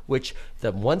off, which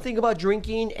the one thing about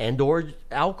drinking and or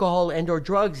alcohol and or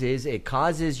drugs is it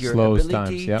causes your Slows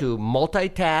ability times, to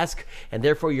multitask, and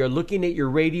therefore you're looking at your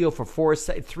radio for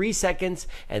 3 seconds,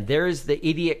 and there's the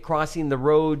idiot crossing the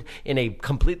road in a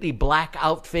completely black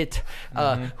outfit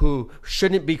who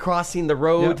shouldn't be crossing the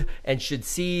road and should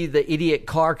see the idiot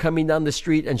car coming down the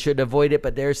street and should avoid it,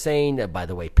 but they're saying, by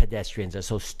the way, pedestrians are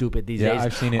so stupid these days.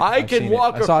 I've seen it. I can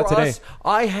walk I saw it across. today.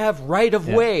 I have right of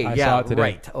way. I saw it today.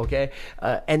 Right. Okay.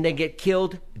 And they get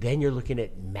killed. Then you're looking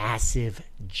at massive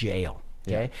jail.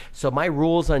 Okay. So my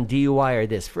rules on DUI are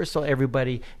this. First of all,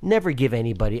 everybody, never give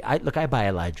anybody. I buy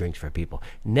a lot of drinks for people.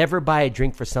 Never buy a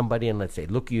drink for somebody and let's say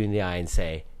look you in the eye and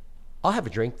say, "I'll have a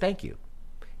drink, thank you."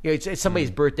 You know, it's somebody's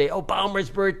birthday. Oh,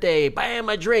 Bomber's birthday. Buy him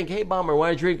a drink. Hey, Bomber,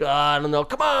 want a drink? I don't know.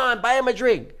 Come on, buy him a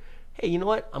drink. Hey, you know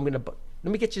what?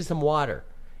 Let me get you some water.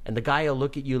 And the guy will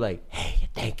look at you like, hey,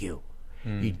 thank you.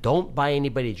 You don't buy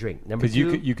anybody a drink. Number two,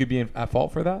 because you could be at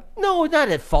fault for that. no, not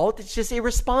at fault. It's just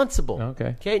irresponsible.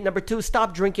 Okay. Okay. Number two,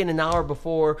 stop drinking an hour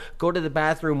before. Go to the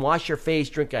bathroom, wash your face,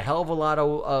 drink a hell of a lot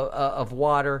of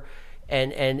water,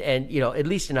 and you know at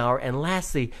least an hour. And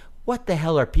lastly, what the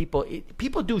hell are people?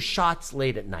 People do shots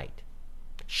late at night.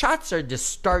 Shots are to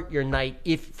start your night.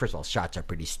 First of all, shots are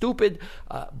pretty stupid,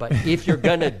 but if you're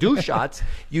gonna do shots,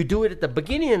 you do it at the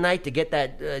beginning of the night to get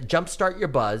that jumpstart your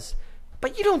buzz.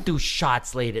 But you don't do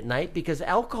shots late at night because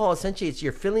alcohol, essentially,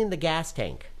 you're filling the gas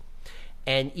tank.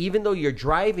 And even though you're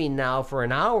driving now for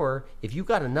an hour, if you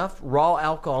got enough raw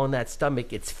alcohol in that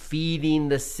stomach, it's feeding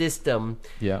the system.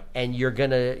 Yeah. And you're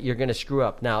gonna screw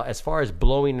up. Now, as far as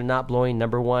blowing or not blowing,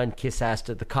 number one, kiss ass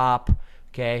to the cop.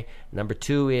 Okay. Number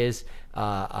two is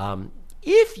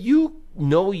if you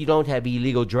know you don't have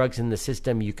illegal drugs in the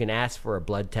system, you can ask for a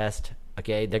blood test.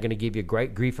 Okay, they're going to give you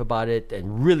great grief about it,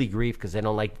 and really grief because they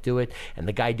don't like to do it. And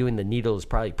the guy doing the needle is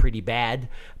probably pretty bad,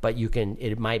 but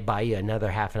it might buy you another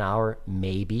half an hour,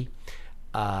 maybe.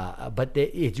 But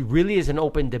it really is an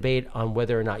open debate on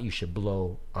whether or not you should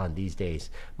blow on these days.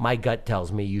 My gut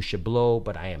tells me you should blow,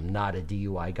 but I am not a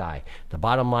DUI guy. The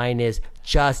bottom line is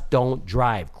just don't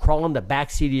drive. Crawl in the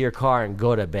backseat of your car and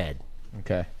go to bed.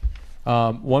 Okay.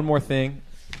 One more thing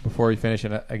before we finish,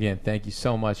 and again, thank you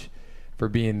so much for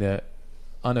being the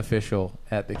unofficial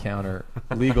at the counter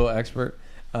legal expert.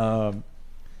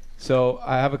 So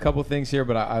I have a couple things here,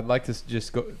 but I'd like to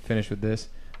just go finish with this.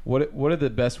 What are the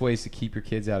best ways to keep your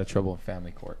kids out of trouble in family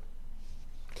court?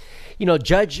 You know,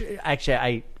 actually,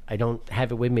 I don't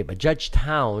have it with me, but Judge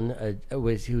Town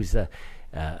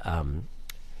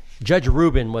Judge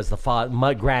Rubin was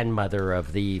the grandmother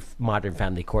of the Modern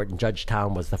Family Court, and Judge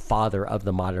Town was the father of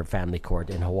the Modern Family Court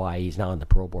in Hawaii. He's now on the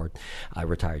parole board,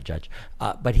 retired judge.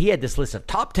 But he had this list of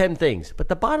top 10 things. But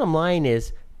the bottom line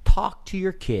is talk to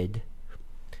your kid,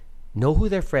 know who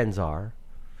their friends are,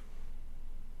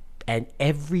 and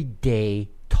every day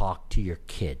talk to your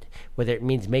kid. Whether it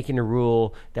means making a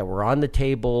rule that we're on the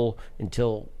table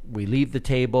until we leave the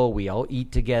table, we all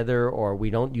eat together, or we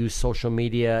don't use social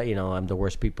media. You know, I'm the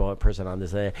worst person on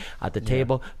this at the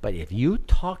table. But if you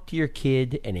talk to your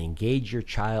kid and engage your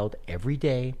child every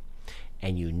day,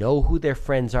 and you know who their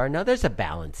friends are, now there's a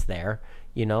balance there.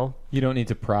 You know, you don't need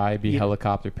to pry, be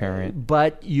helicopter parent,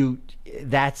 but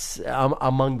that's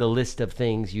among the list of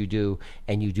things you do,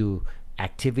 and you do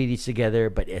activities together.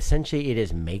 But essentially, it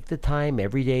is make the time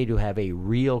every day to have a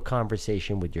real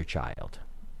conversation with your child.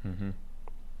 Mm-hmm.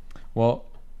 Well,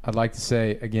 I'd like to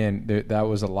say, again, that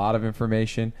was a lot of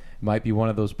information. Might be one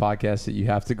of those podcasts that you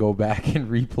have to go back and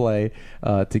replay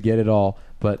to get it all.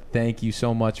 But thank you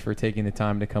so much for taking the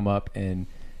time to come up and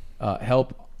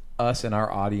help us and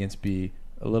our audience be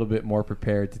a little bit more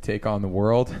prepared to take on the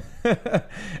world,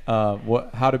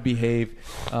 how to behave,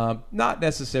 not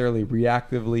necessarily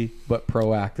reactively, but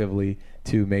proactively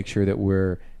to make sure that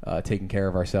we're taking care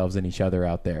of ourselves and each other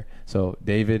out there. So,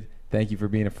 David, thank you for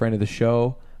being a friend of the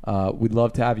show. We'd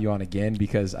love to have you on again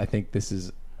because I think this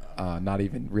is not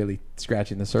even really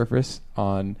scratching the surface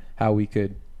on how we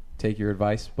could take your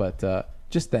advice. But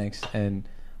just thanks, and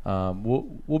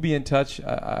we'll be in touch.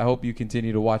 I hope you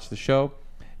continue to watch the show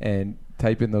and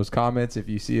type in those comments if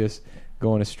you see us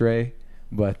going astray.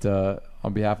 But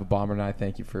on behalf of Bomber and I,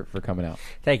 thank you for coming out.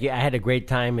 Thank you. I had a great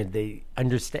time, and they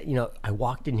understand. You know, I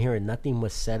walked in here and nothing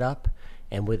was set up,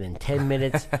 and within 10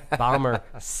 minutes, Bomber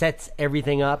sets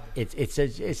everything up. It's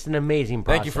an amazing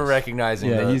process. Thank you for recognizing.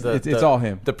 Yeah, it's all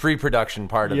him. The pre-production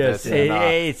part of Yes,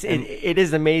 this. it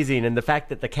is amazing, and the fact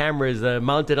that the camera is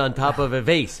mounted on top of a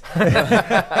vase. But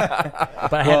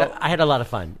I had a lot of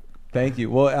fun. Thank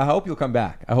you. Well, I hope you'll come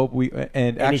back. I hope actually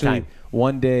Anytime.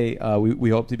 one day we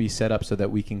hope to be set up so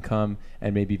that we can come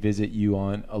and maybe visit you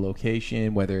on a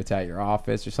location, whether it's at your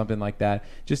office or something like that,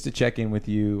 just to check in with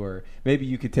you, or maybe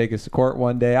you could take us to court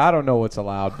one day. I don't know what's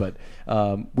allowed, but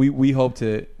we hope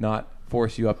to not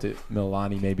force you up to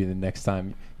Mililani maybe the next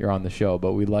time you're on the show,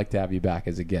 but we'd like to have you back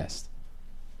as a guest.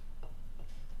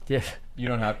 Yeah. You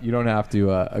don't have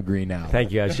to agree now.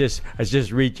 Thank you. I was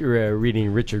just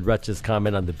reading Richard Rutsch's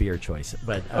comment on the beer choice.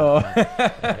 But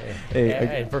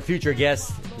and for future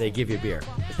guests, they give you beer.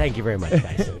 Thank you very much,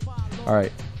 guys. All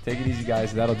right, take it easy,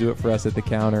 guys. That'll do it for us at the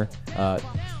counter. I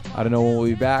don't know when we'll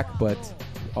be back, but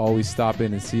always stop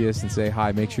in and see us and say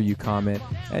hi. Make sure you comment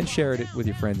and share it with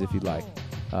your friends if you'd like.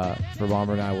 For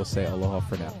Bomber and I, will say aloha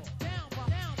for now.